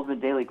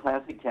Ultimate Daily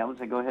Classic tablets,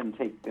 I go ahead and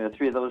take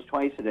 3 of those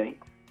twice a day.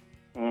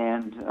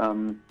 And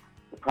the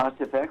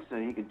ProstFX,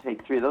 you could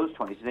take 3 of those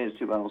twice a day. It's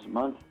 2 bottles a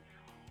month.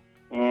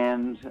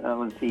 And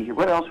let's see here.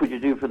 What else would you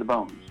do for the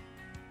bones?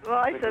 Well,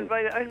 I said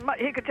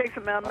he could take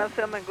some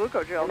MSM and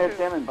glucogel, MSM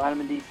too. and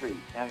vitamin D3.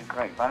 That's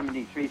right. Vitamin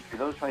D3, 3 of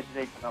those twice a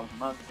day, 2 bottles a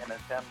month.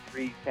 MSM,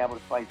 3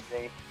 tablets twice a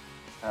day.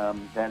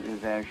 That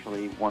is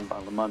actually 1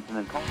 bottle a month. And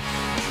then call.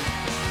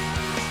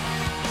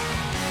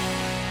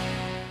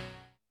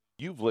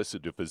 You've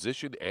listened to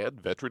physician and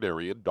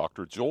veterinarian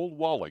Dr. Joel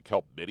Wallach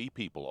help many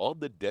people on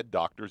the Dead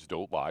Doctors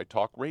Don't Lie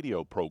talk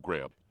radio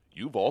program.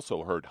 You've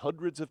also heard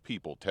hundreds of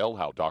people tell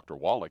how Dr.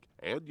 Wallach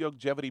and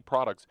Youngevity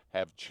products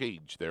have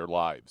changed their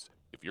lives.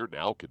 If you're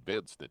now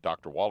convinced that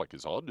Dr. Wallach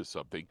is onto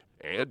something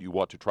and you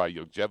want to try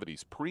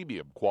Youngevity's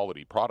premium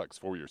quality products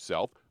for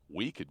yourself,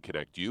 we can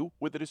connect you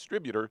with a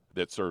distributor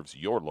that serves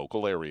your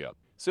local area.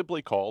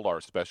 Simply call our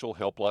special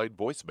helpline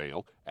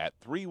voicemail at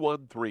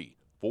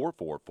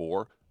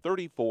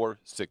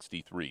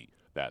 313-444-3463.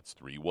 That's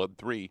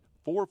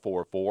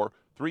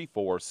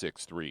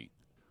 313-444-3463.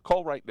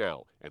 Call right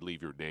now and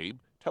leave your name,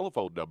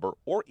 telephone number,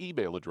 or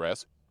email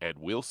address, and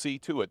we'll see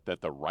to it that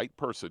the right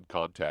person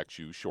contacts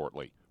you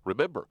shortly.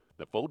 Remember,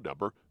 the phone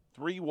number,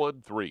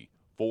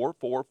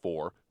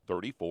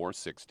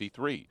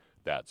 313-444-3463.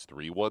 That's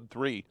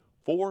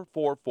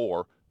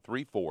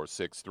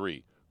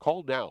 313-444-3463.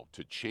 Call now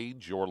to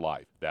change your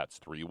life. That's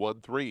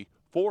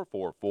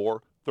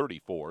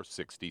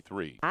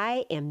 313-444-3463.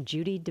 I am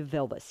Judy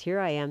DeVilbus. Here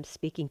I am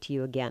speaking to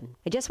you again.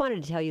 I just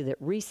wanted to tell you that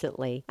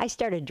recently I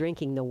started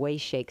drinking the Whey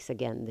Shakes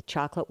again, the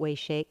chocolate Whey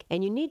Shake.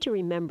 And you need to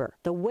remember,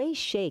 the Whey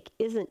Shake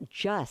isn't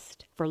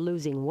just for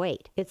losing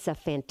weight. It's a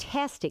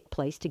fantastic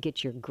place to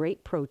get your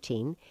great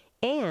protein.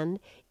 And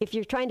if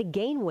you're trying to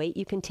gain weight,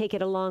 you can take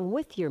it along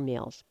with your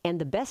meals.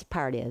 And the best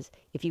part is,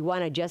 if you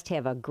want to just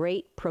have a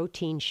great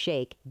protein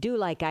shake, do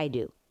like I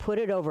do. Put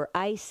it over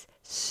ice,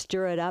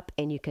 stir it up,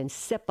 and you can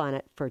sip on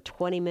it for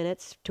 20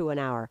 minutes to an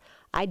hour.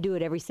 I do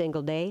it every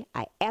single day.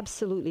 I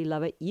absolutely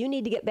love it. You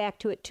need to get back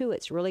to it too.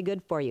 It's really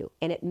good for you.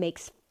 And it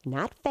makes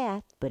not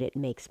fat, but it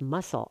makes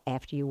muscle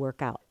after you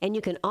work out. And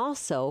you can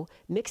also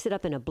mix it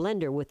up in a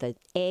blender with an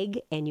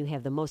egg, and you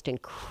have the most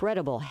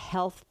incredible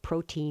health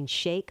protein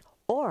shake.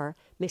 Or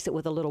mix it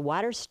with a little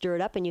water, stir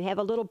it up, and you have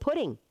a little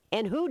pudding.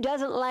 And who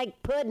doesn't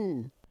like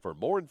pudding? For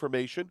more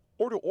information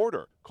or to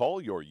order, call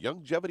your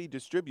Youngevity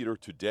distributor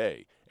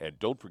today. And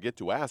don't forget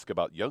to ask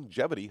about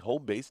Youngevity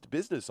home-based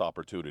business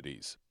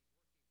opportunities.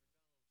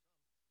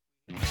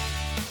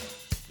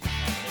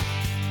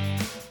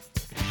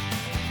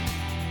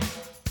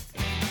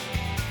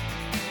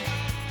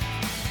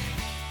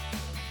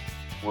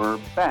 We're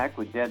back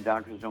with Dead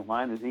Doctors Don't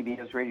Lie on the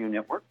ZBS Radio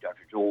Network.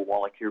 Dr. Joel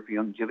Wallach here for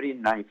Youngevity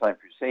and 95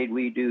 Crusade.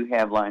 We do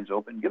have lines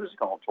open. Give us a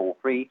call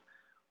toll-free,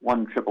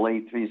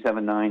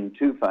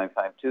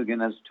 1-888-379-2552. Again,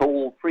 that's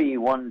toll-free,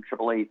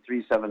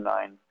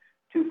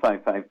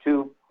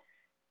 1-888-379-2552.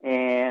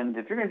 And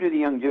if you're going to do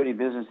the Youngevity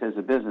business as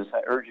a business,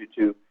 I urge you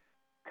to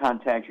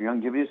contact your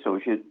Youngevity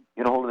associate,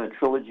 get a hold of that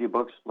trilogy of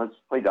books, Let's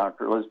Play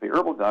Doctor, Let's Play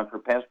Herbal Doctor,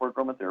 Passport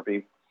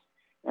Aromatherapy,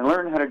 and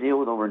learn how to deal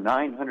with over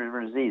 900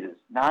 different diseases.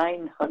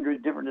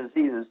 900 different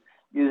diseases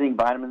using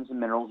vitamins and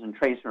minerals and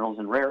trace minerals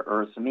and rare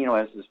earths,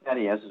 amino acids,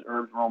 fatty acids,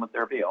 herbs,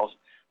 aromatherapy oils.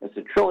 That's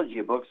a trilogy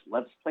of books,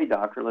 Let's Play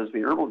Doctor, Let's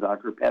Be Herbal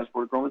Doctor,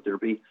 Passport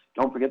Aromatherapy.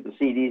 Don't forget the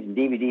CDs and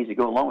DVDs that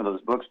go along with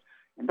those books.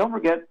 And don't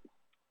forget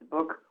the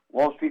book,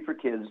 Wall Street for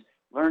Kids.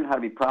 Learn how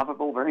to be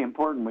profitable, very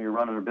important when you're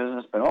running a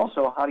business, but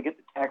also how to get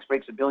the tax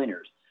breaks of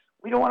billionaires.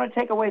 We don't want to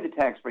take away the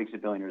tax breaks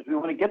of billionaires. We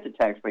want to get the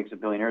tax breaks of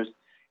billionaires.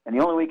 And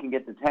the only way you can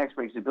get the tax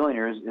breaks of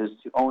billionaires is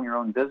to own your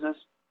own business.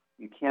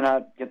 You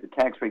cannot get the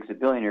tax breaks of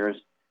billionaires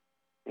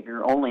if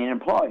you're only an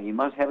employee. You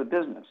must have a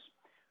business.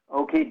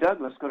 Okay, Doug,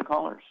 let's go to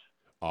callers.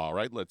 All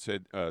right, let's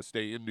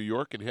stay in New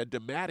York and head to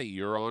Maddie.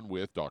 You're on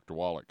with Dr.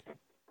 Wallach.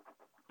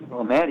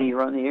 Well, Maddie,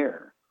 you're on the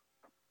air.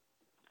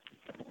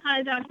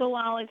 Hi, Dr.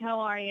 Wallach. How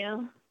are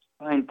you?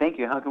 Fine, thank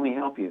you. How can we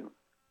help you?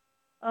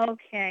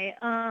 Okay.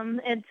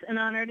 It's an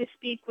honor to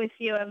speak with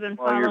you. I've been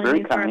Well, following you're very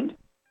you kind.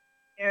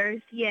 for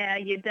years. Yeah,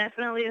 you're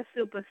definitely a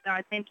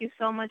superstar. Thank you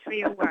so much for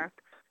your work.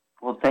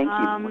 Well, thank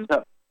you. What's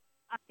up?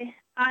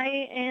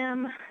 I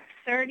am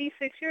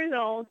 36 years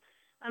old.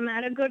 I'm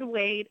at a good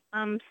weight.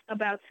 I'm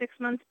about 6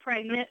 months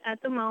pregnant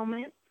at the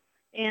moment,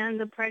 and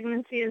the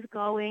pregnancy is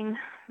going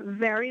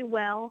very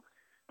well.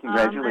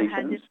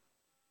 Congratulations.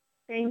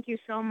 Thank you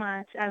so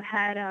much. I've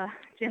had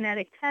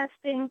genetic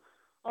testing,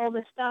 all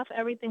the stuff.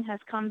 Everything has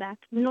come back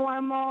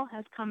normal,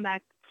 has come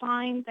back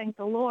fine, thank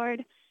the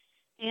Lord.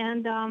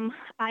 And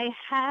I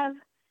have,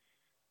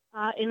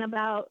 in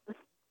about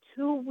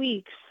 2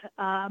 weeks,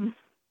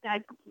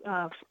 that,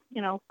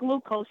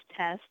 glucose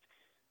test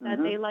that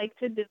they like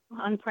to do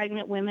on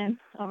pregnant women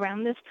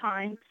around this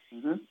time.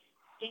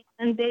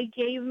 And they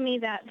gave me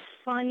that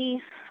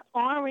funny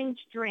orange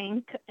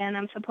drink, and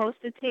I'm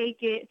supposed to take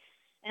it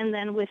and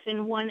then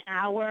within 1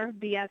 hour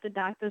be at the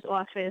doctor's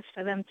office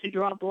for them to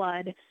draw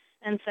blood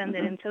and send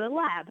it into the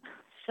lab.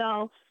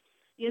 So,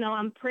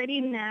 I'm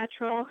pretty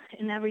natural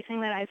in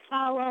everything that I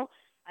follow.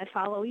 I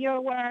follow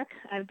your work.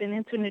 I've been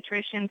into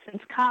nutrition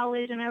since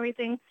college and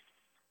everything.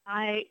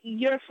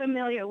 You're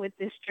familiar with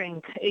this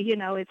drink.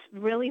 It's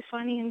really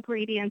funny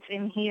ingredients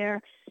in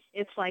here.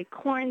 It's like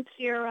corn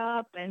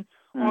syrup and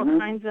all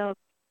kinds of,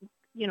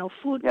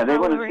 food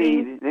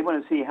coloring. They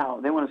want to see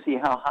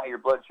how high your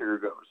blood sugar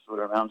goes. What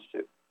it amounts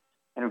to.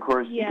 And of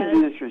course, you can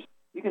do this.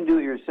 You can do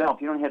it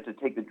yourself. You don't have to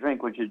take the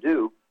drink. What you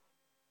do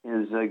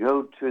is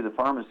go to the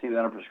pharmacy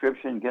without a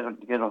prescription, get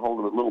a hold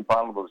of a little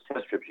bottle of those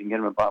test strips. You can get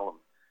them a bottle of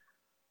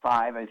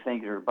 5, I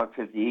think, or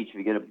 $1.50 each.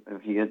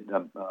 If you get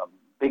a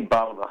big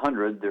bottle of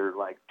 100, they're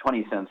like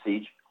 20 cents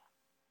each.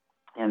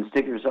 And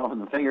stick yourself in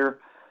the finger,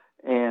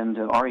 and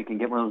or you can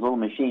get one of those little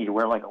machines you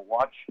wear like a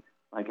watch,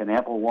 like an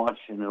Apple Watch,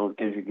 and it'll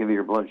give you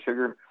your blood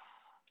sugar.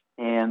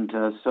 And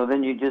so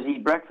then you just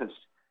eat breakfast.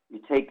 You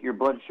take your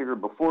blood sugar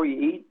before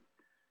you eat,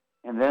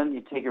 and then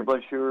you take your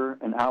blood sugar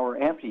an hour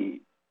after you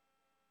eat.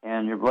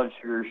 And your blood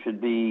sugar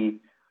should be,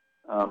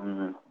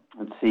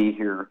 let's see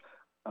here,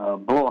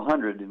 below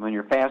 100 when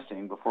you're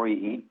fasting. Before you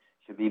eat,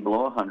 should be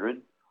below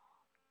 100.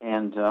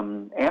 And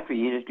after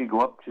you eat, it could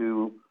go up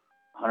to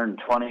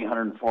 120,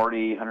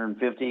 140,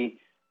 150.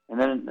 And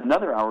then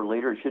another hour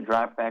later, it should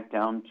drop back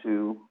down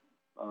to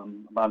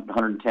about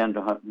 110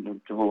 to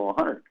below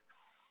 100.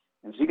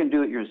 And so you can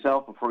do it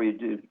yourself before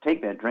you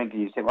take that drink.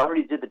 And you say, well, I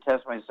already did the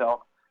test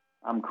myself.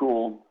 I'm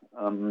cool.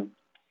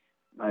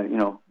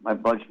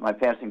 My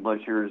fasting blood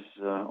sugar is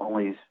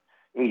only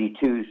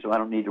 82, so I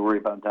don't need to worry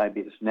about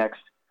diabetes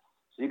next.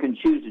 So you can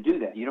choose to do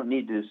that. You don't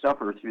need to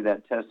suffer through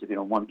that test if you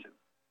don't want to.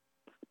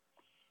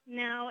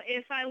 Now,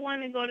 if I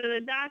want to go to the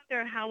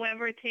doctor,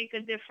 however, take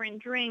a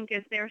different drink,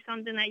 is there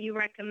something that you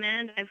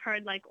recommend? I've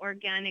heard like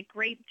organic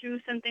grape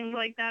juice and things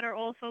like that are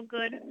also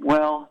good.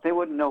 Well, they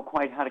wouldn't know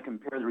quite how to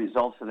compare the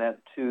results of that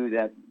to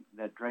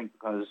that drink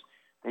because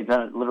they've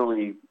done it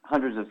literally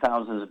hundreds of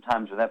thousands of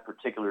times with that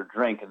particular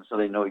drink, and so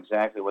they know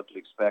exactly what to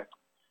expect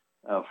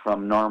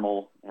from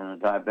normal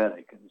and a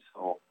diabetic. And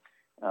so,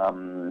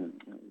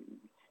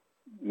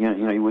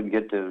 you wouldn't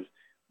get to,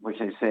 what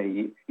should I say,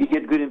 you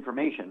get good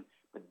information,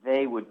 but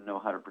they wouldn't know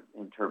how to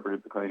interpret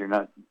it because you're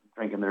not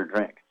drinking their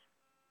drink.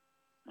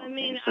 I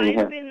mean, so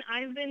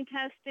I've been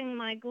testing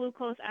my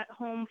glucose at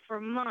home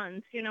for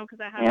months, because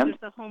I have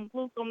just a home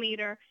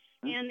glucometer,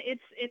 and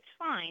it's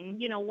fine.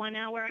 1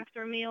 hour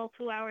after a meal,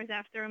 2 hours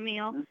after a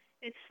meal,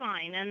 it's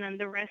fine, and then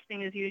the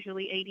resting is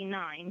usually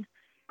 89.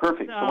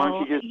 Perfect. So why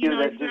don't you just give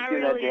that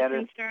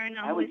data? Concern.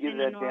 I'm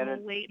within a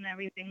normal weight and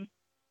everything.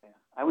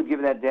 I would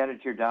give that data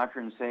to your doctor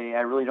and say,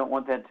 I really don't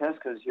want that test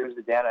because here's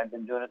the data. I've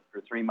been doing it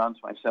for 3 months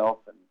myself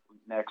and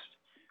next.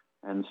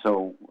 And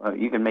so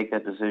you can make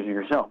that decision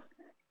yourself.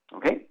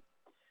 Okay?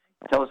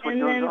 Tell us what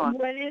goes on. And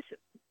then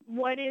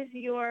what is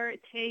your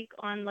take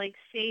on,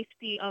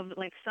 safety of,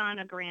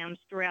 sonograms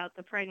throughout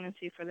the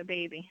pregnancy for the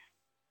baby?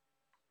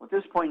 Well, at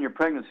this point in your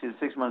pregnancy, at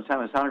 6 months'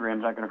 time, a sonogram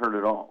is not going to hurt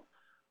at all.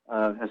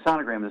 A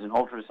sonogram is an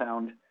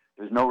ultrasound.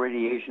 There's no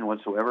radiation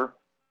whatsoever.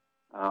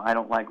 I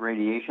don't like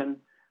radiation.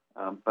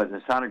 But a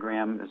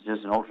sonogram is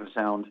just an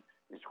ultrasound.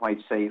 It's quite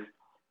safe.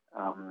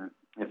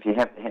 If you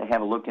have to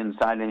have a look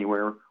inside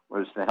anywhere,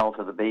 where it's the health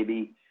of the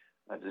baby,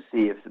 to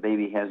see if the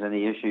baby has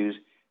any issues.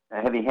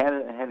 Have you had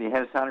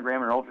a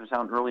sonogram or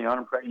ultrasound early on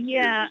in pregnancy?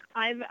 Yeah,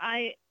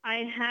 I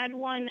had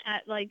one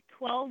at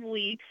 12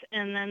 weeks,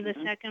 and then the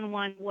second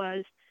one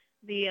was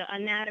the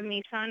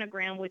anatomy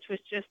sonogram, which was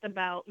just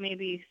about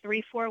maybe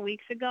 3-4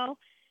 weeks ago.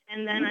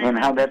 And then I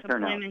have this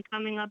appointment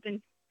coming up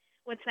in.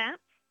 What's that?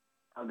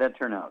 How'd that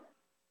turn out?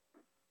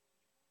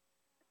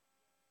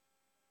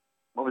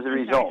 What was the I'm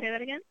result? Sorry, say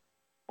that again?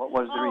 What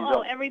was the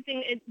result?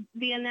 Everything,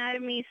 the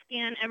anatomy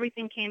scan,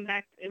 everything came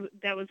back.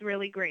 That was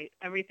really great.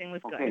 Everything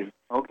was good.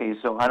 Okay,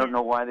 so I don't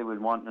know why they would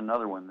want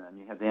another one then.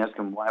 You have to ask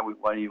them, why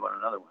do you want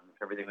another one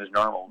if everything was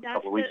normal a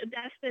couple of weeks?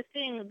 That's the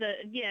thing.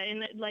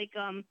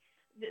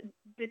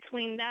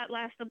 Between that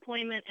last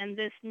appointment and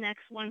this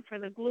next one for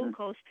the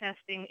glucose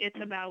testing, it's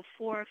about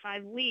 4 or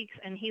 5 weeks,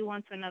 and he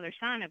wants another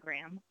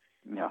sonogram.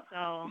 Yeah.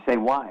 So you say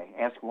why.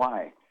 Ask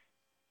why.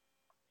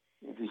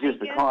 If it's just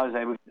the cause,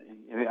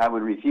 I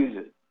would refuse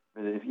it.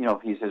 But if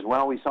he says,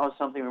 well, we saw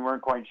something we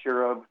weren't quite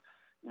sure of,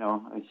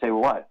 I'd say,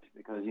 well, what?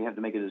 Because you have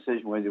to make a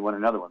decision whether you want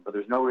another one. But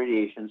there's no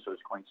radiation, so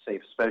it's quite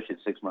safe, especially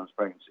at 6 months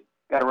pregnancy.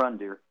 Got to run,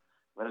 dear.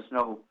 Let us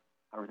know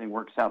how everything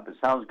works out. But it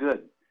sounds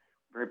good.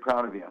 Very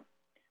proud of you.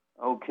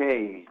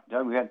 Okay,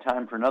 Doug, we got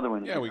time for another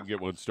one. Yeah, we can get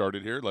one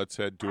started here. Let's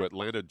head to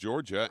Atlanta,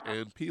 Georgia.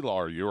 And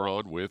Pilar, you're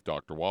on with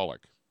Dr.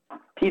 Wallach.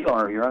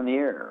 Pilar, you're on the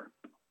air.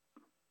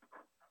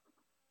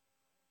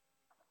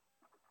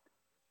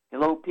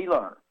 Hello,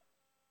 Pilar.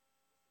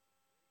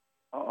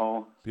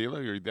 Uh-oh. Pilar,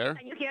 are you there?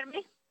 Can you hear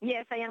me?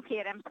 Yes, I am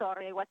here. I'm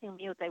sorry. I was in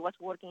mute. I was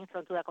working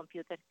from the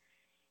computer.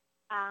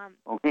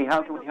 Okay,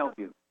 how can we help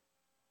you?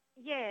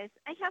 Yes,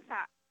 I have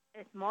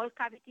a small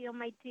cavity on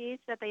my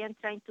teeth that I am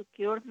trying to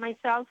cure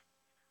myself.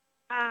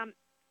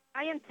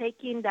 I am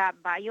taking the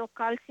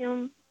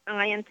BioCalcium, and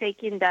I am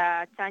taking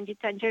the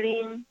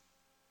Tangerine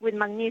with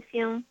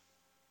magnesium,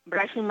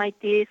 brushing my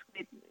teeth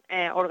with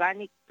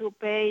organic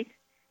toothpaste,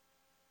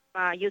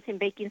 using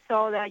baking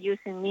soda,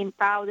 using neem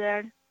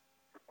powder.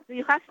 Do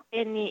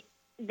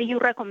you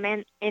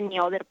recommend any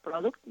other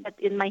product that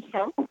it might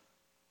help?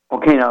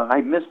 Okay, now I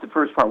missed the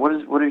first part.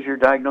 What is your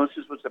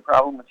diagnosis? What's the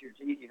problem with your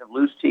teeth? You have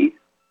loose teeth?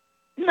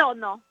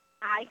 No.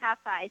 I have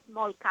a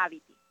small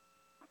cavity.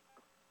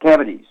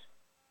 Cavities?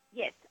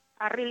 Yes,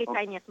 a really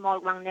tiny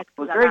small one next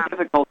to the very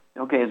difficult.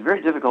 Okay, it's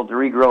very difficult to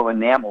regrow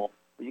enamel.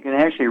 But you can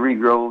actually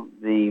regrow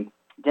the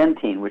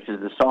dentine, which is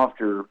the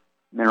softer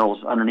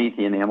minerals underneath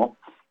the enamel,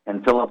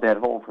 and fill up that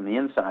hole from the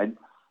inside.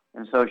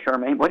 And so,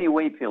 Charmaine, what do you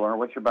weigh, Pilar?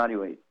 What's your body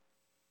weight?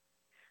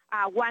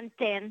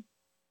 110.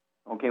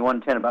 Okay,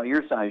 110, about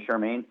your size,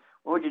 Charmaine.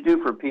 What would you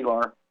do for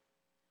Pilar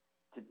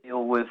to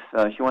deal with?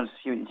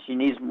 She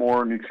needs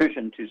more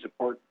nutrition to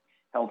support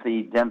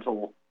healthy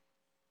dental.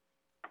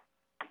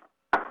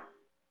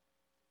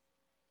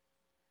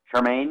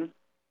 Charmaine?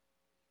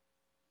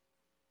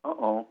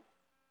 Uh-oh.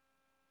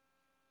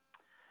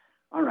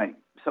 All right.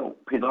 So,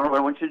 Pilar, what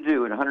I want you to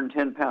do at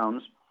 110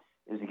 pounds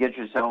is to get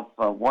yourself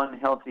one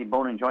healthy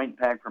bone and joint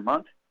pack per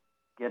month.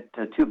 Get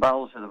 2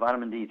 bottles of the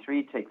vitamin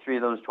D3. Take 3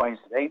 of those twice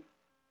a day.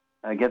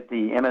 Get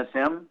the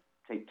MSM.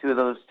 Take 3 of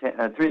those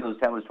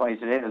tablets twice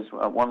a day. That's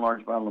 1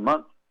 large bottle a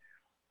month.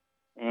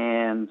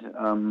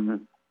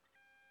 And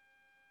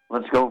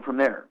let's go from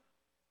there.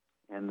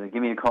 And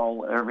give me a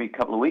call every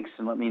couple of weeks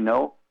and let me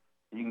know.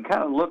 You can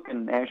kind of look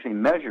and actually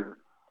measure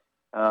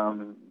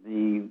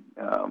the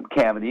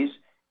cavities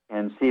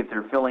and see if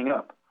they're filling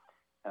up.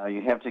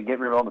 You have to get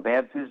rid of all the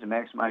bad foods to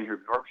maximize your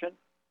absorption.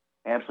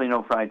 Absolutely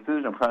no fried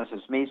foods, no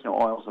processed meats, no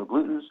oils, no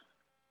glutens.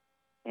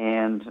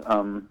 And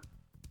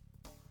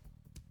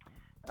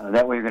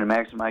that way you're going to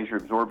maximize your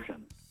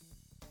absorption.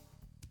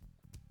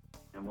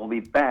 And we'll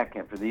be back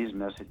after these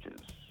messages.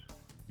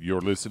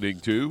 You're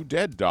listening to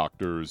Dead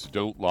Doctors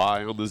Don't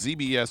Lie on the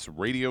ZBS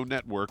Radio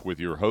Network with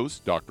your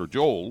host, Dr.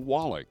 Joel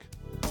Wallach.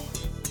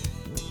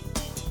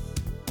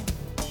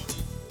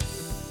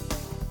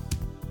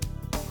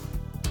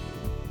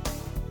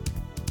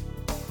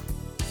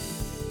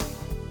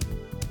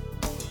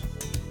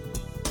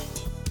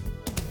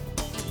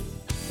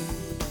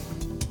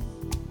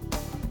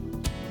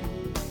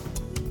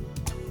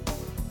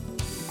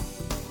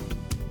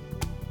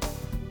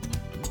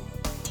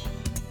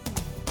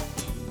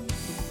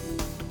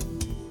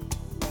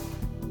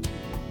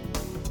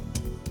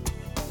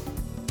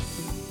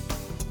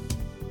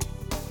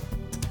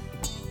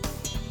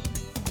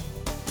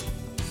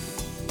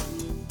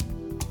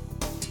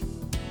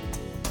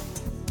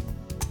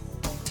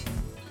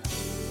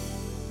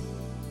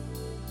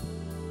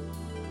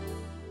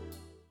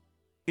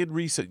 In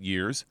recent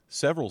years,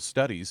 several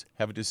studies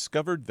have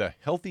discovered the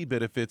healthy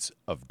benefits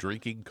of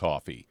drinking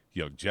coffee.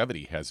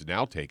 Youngevity has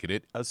now taken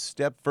it a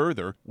step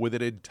further with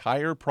an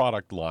entire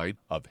product line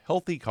of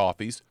healthy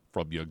coffees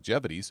from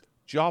Youngevity's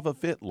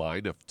JavaFit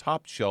line of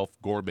top-shelf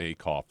gourmet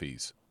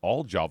coffees.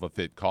 All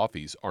JavaFit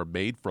coffees are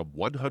made from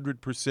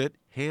 100%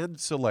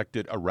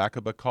 hand-selected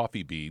Arabica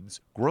coffee beans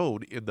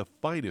grown in the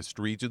finest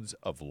regions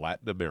of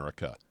Latin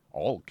America,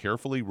 all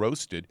carefully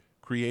roasted,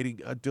 creating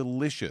a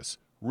delicious,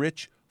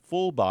 rich,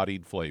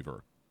 full-bodied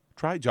flavor.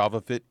 Try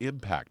JavaFit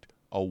Impact,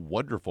 a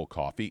wonderful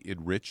coffee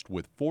enriched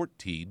with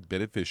 14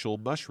 beneficial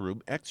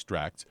mushroom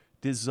extracts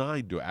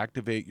designed to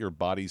activate your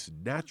body's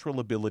natural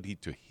ability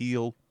to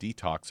heal,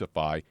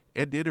 detoxify,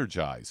 and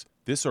energize.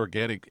 This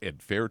organic and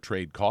fair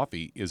trade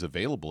coffee is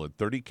available in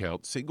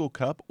 30-count single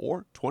cup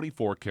or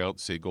 24-count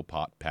single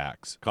pot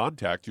packs.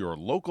 Contact your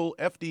local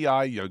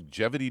FDI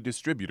Longevity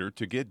distributor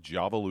to get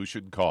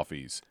Javalution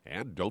coffees.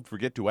 And don't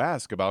forget to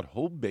ask about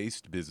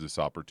home-based business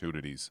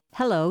opportunities.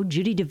 Hello,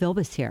 Judy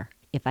DeVilbus here.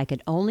 If I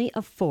could only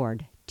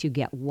afford to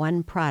get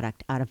one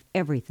product out of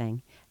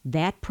everything,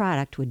 that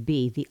product would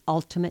be the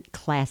Ultimate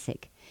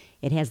Classic.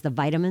 It has the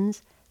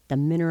vitamins, the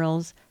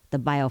minerals, the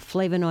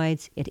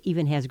bioflavonoids. It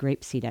even has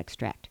grapeseed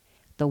extract.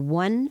 The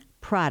one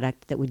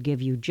product that would give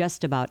you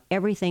just about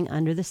everything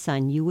under the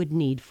sun you would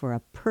need for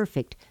a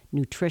perfect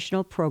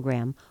nutritional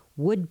program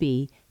would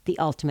be the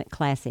Ultimate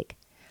Classic.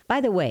 By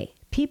the way,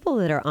 people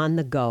that are on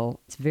the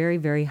go, it's very,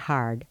 very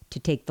hard to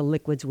take the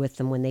liquids with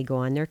them when they go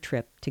on their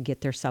trip to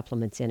get their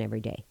supplements in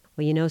every day.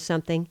 Well, you know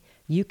something?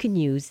 You can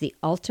use the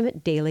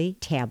Ultimate Daily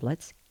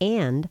tablets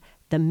and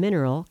the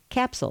mineral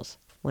capsules.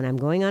 When I'm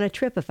going on a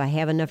trip, if I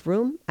have enough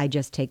room, I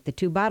just take the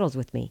 2 bottles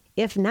with me.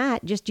 If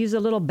not, just use a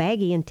little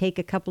baggie and take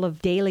a couple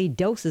of daily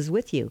doses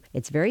with you.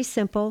 It's very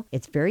simple.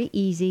 It's very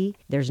easy.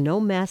 There's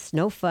no mess,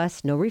 no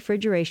fuss, no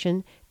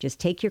refrigeration. Just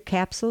take your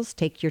capsules,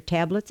 take your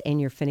tablets,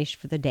 and you're finished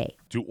for the day.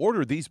 To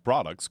order these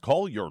products,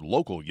 call your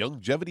local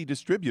Longevity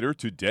distributor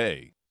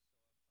today.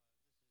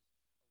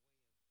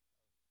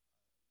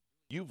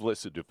 You've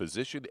listened to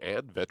physician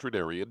and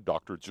veterinarian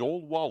Dr.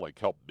 Joel Wallach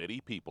help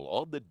many people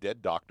on the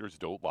Dead Doctors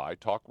Don't Lie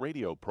talk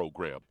radio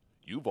program.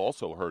 You've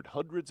also heard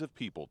hundreds of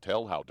people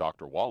tell how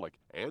Dr. Wallach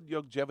and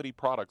Longevity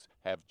products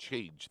have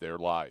changed their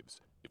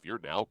lives. If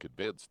you're now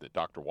convinced that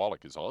Dr.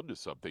 Wallach is onto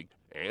something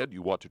and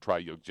you want to try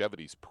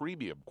Longevity's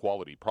premium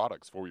quality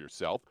products for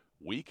yourself,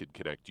 we can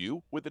connect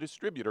you with a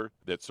distributor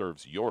that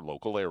serves your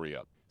local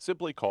area.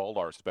 Simply call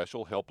our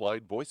special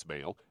helpline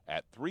voicemail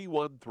at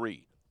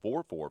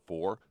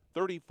 313-444-3463.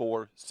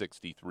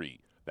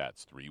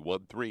 That's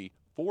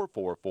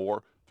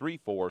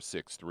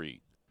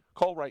 313-444-3463.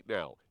 Call right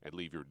now and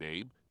leave your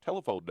name,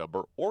 telephone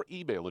number, or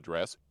email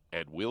address,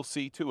 and we'll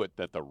see to it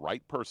that the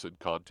right person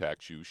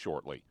contacts you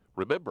shortly.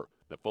 Remember,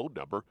 the phone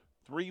number,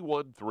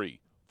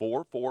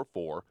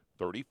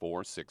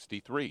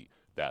 313-444-3463.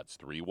 That's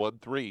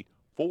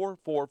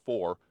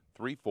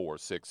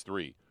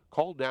 313-444-3463.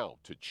 Call now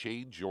to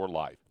change your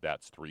life.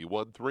 That's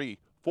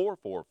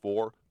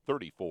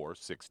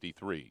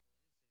 313-444-3463.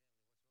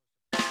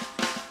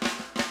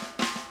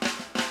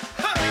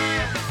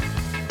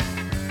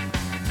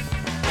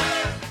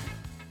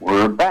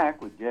 We're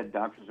back with Dead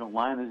Doctors Don't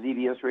Lie on the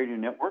ZBS Radio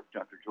Network.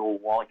 Dr. Joel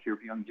Wallach here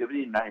for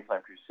Longevity and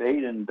 95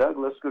 Crusade. And Doug,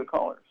 let's go to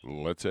callers.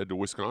 Let's head to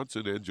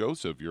Wisconsin. And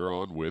Joseph, you're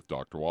on with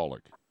Dr.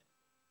 Wallach.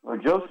 Well,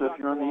 Joseph,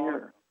 you're on the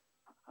air.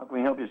 How can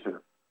we help you,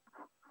 sir?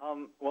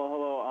 Well,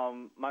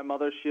 hello. My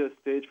mother, she has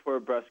stage 4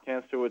 breast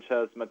cancer, which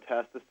has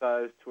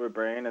metastasized to her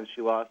brain, and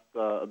she lost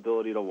the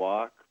ability to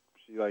walk.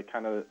 She has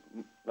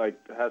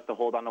to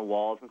hold on to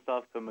walls and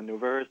stuff to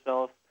maneuver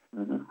herself.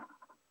 Mm-hmm.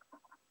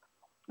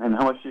 And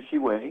how much does she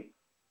weigh?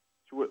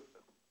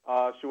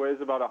 She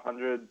weighs about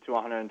 100 to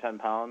 110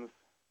 pounds.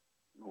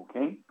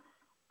 Okay.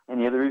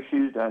 Any other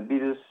issues?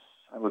 Diabetes,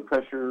 high blood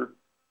pressure?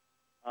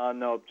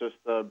 No, just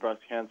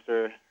breast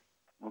cancer.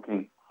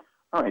 Okay.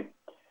 All right.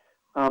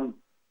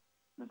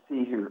 Let's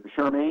see here.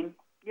 Charmaine?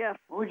 Yes.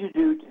 What would you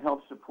do to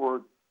help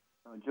support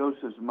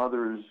Joseph's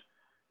mother's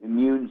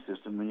immune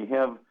system when you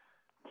have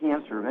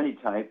cancer of any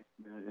type,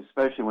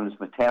 especially when it's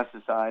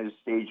metastasized,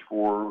 stage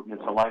 4,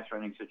 it's a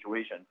life-threatening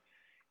situation?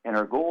 And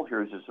our goal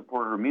here is to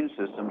support her immune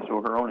system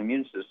so her own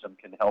immune system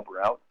can help her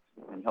out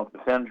and help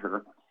defend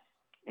her.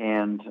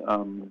 And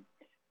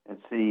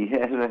let's see,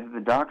 have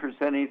the doctors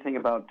said anything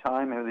about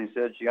time? Have they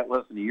said she got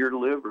less than a year to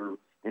live, or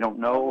they don't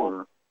know?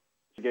 Or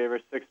she gave her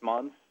 6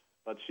 months,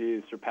 but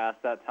she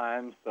surpassed that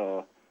time.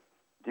 So,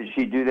 did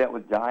she do that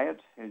with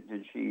diet?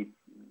 Did she,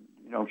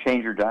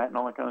 change her diet and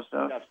all that kind of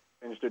stuff? Yes,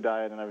 changed her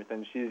diet and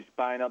everything. She's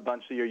buying a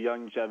bunch of your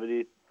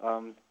Longevity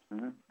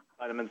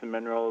vitamins and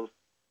minerals.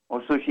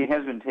 Oh, so she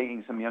has been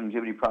taking some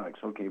Longevity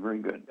products. Okay, very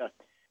good. Yes.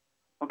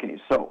 Okay,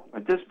 so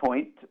at this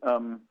point,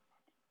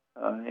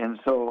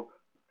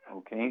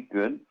 okay,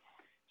 good.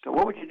 So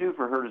what would you do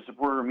for her to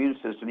support her immune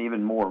system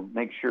even more?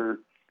 Make sure,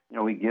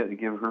 we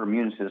give her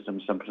immune system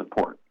some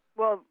support.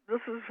 Well,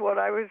 this is what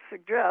I would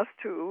suggest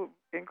to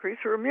increase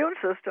her immune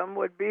system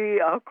would be,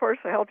 of course,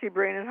 a Healthy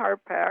Brain and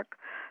Heart Pack,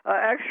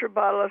 extra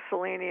bottle of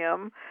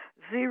selenium,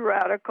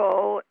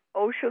 Z-Radical,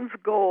 Ocean's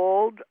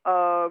Gold,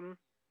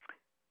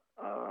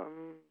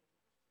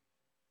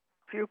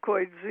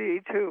 Fucoid Z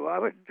too. I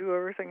would do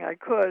everything I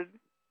could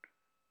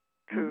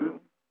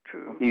to.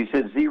 You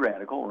said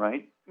Z-Radical,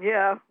 right?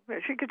 Yeah,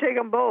 she could take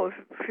them both,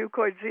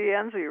 Fucoid Z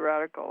and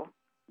Z-Radical.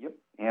 Yep,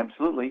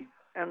 absolutely.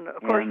 And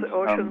of course, the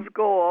Ocean's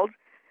Gold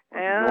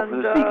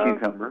and sea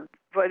cucumber,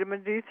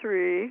 vitamin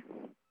D3.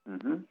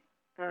 Mm-hmm.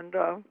 And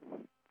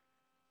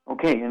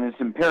okay, and it's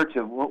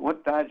imperative.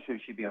 What diet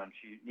should she be on?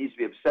 She needs to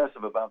be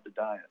obsessive about the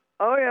diet.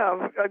 Oh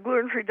yeah, a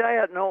gluten-free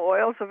diet, no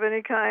oils of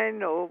any kind,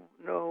 no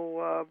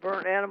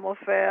burnt animal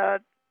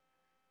fat,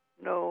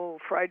 no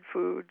fried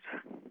foods.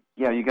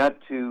 Yeah, you got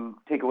to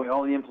take away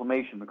all the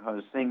inflammation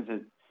because things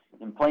that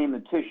inflame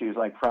the tissues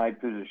like fried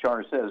foods, as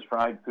Shar says.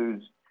 Fried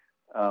foods,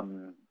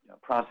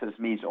 processed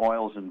meats,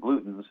 oils, and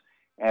glutens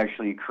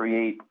actually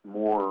create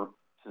more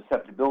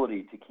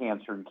susceptibility to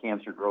cancer and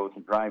cancer growth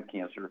and drive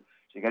cancer.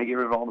 So you got to get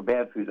rid of all the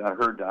bad foods out of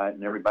her diet,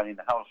 and everybody in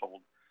the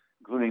household,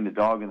 including the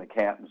dog and the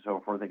cat and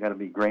so forth. They got to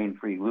be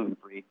grain-free,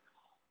 gluten-free.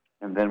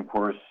 And then, of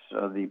course,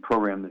 the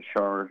program that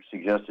Shar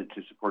suggested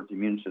to support the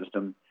immune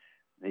system,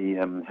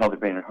 the Healthy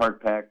Brain and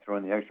Heart Pack, throw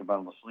in the extra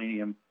bottle of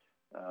selenium.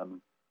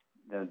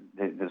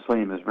 The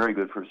selenium is very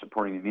good for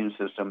supporting the immune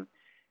system.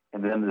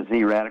 And then the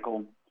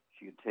Z-Radical,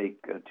 she could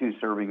take 2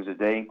 servings a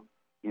day,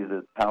 either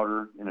the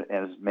powder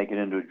as make it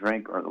into a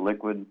drink or the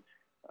liquid,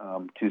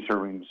 2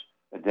 servings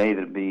a day.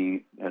 That'd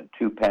be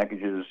 2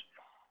 packages,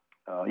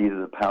 either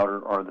the powder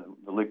or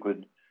the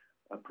liquid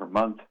per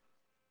month.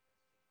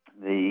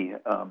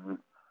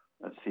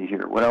 Let's see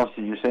here. What else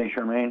did you say,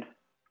 Charmaine?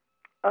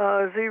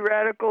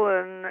 Z-Radical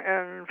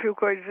and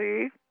Fucoid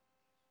Z.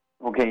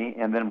 Okay,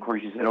 and then, of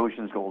course, you said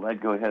Ocean's Gold.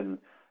 I'd go ahead and,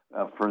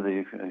 for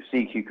the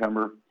sea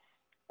cucumber,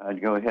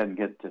 I'd go ahead and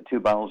get 2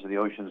 bottles of the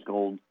Ocean's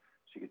Gold.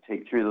 So you could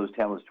take 3 of those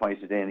tablets twice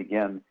a day. And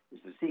again,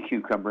 there's the sea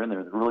cucumber in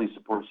there that really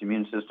supports the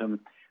immune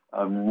system.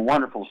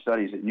 Wonderful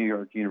studies at New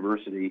York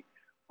University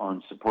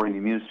on supporting the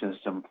immune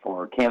system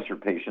for cancer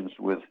patients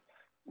with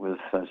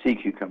sea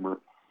cucumber.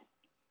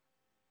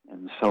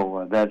 And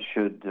so that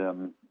should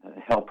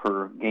help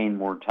her gain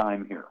more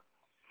time here.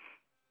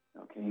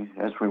 Okay,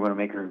 that's where we want to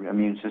make her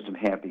immune system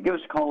happy. Give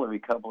us a call every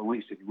couple of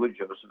weeks if you would,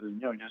 Joseph.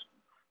 Just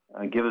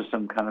give us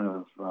some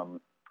kind of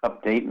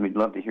update, and we'd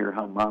love to hear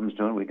how Mom's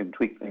doing. We can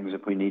tweak things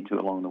if we need to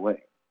along the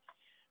way.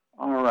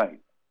 All right.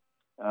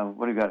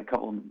 What do you got, a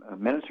couple of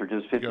minutes or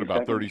just 50 seconds? You got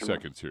about 30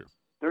 seconds here.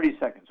 30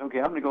 seconds. Okay,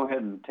 I'm going to go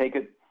ahead and take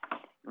it.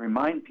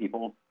 Remind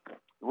people that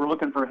we're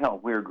looking for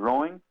help. We are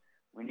growing.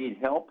 We need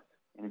help.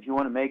 And if you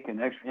want to make an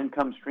extra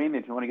income stream,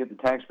 if you want to get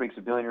the Tax Breaks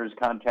of Billionaires,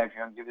 contact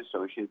your Young Giving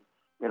Associate.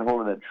 Get a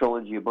hold of that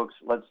trilogy of books,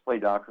 Let's Play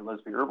Doctor,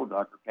 Let's Be Herbal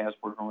Doctor,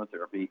 Passport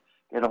Aromatherapy.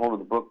 Get a hold of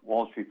the book,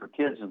 Wall Street for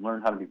Kids, and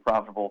learn how to be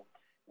profitable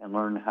and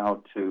learn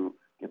how to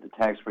get the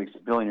Tax Breaks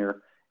of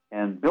Billionaire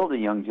and build a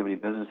longevity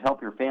business.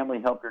 Help your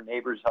family, help your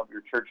neighbors, help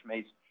your church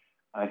mates,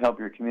 help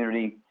your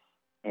community,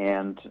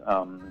 and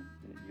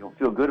you'll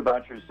feel good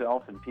about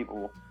yourself, and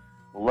people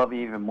will love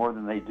you even more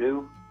than they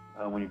do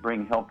when you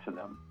bring help to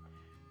them.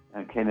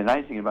 Okay, the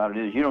nice thing about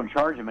it is you don't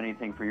charge them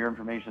anything for your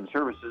information and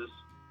services.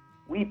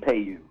 We pay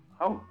you.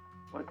 Oh,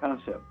 what a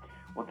concept.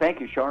 Well,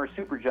 thank you, Shar.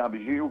 Super job as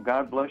usual.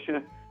 God bless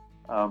you.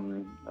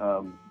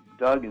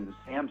 Doug and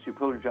Sam,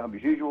 super job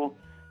as usual.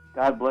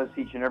 God bless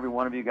each and every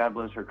one of you. God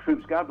bless our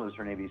troops. God bless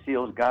our Navy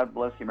SEALs. God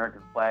bless the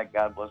American flag.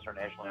 God bless our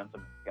national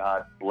anthem.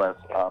 God bless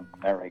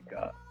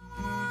America.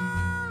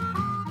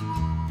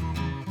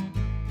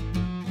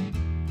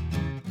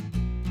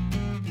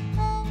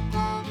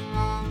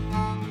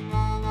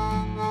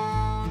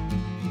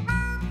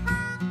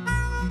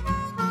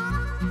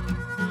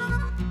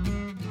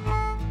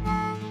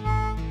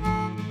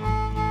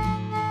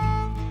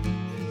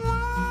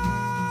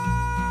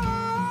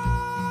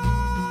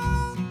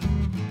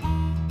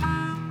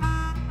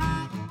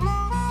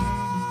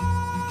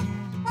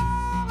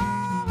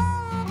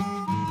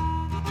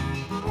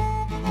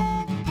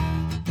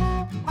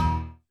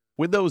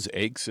 When those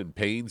aches and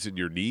pains in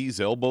your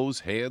knees,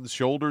 elbows, hands,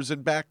 shoulders,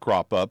 and back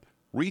crop up,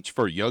 reach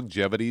for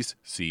Youngevity's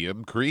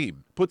CM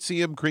Cream. Put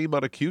CM Cream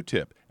on a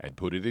Q-tip and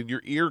put it in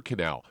your ear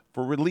canal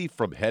for relief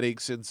from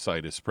headaches and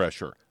sinus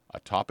pressure. A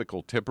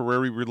topical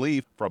temporary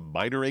relief from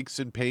minor aches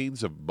and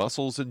pains of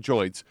muscles and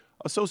joints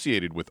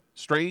associated with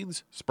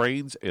strains,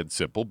 sprains, and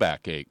simple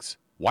backaches.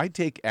 Why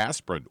take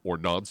aspirin or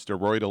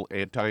non-steroidal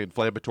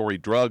anti-inflammatory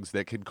drugs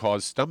that can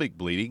cause stomach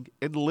bleeding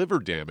and liver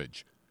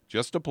damage?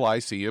 Just apply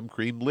CM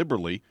Cream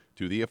liberally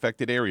to the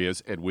affected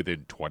areas, and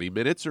within 20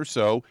 minutes or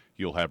so,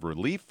 you'll have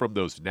relief from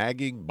those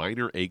nagging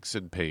minor aches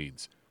and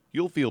pains.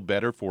 You'll feel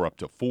better for up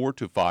to 4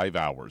 to 5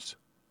 hours.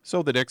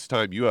 So the next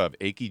time you have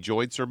achy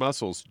joints or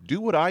muscles, do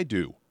what I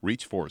do.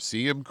 Reach for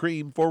CM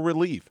Cream for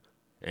relief.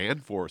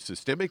 And for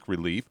systemic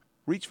relief,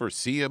 reach for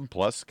CM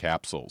Plus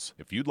capsules.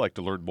 If you'd like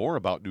to learn more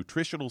about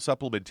nutritional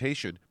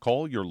supplementation,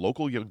 call your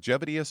local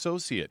Youngevity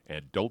associate,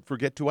 and don't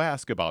forget to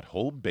ask about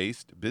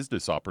home-based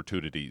business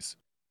opportunities.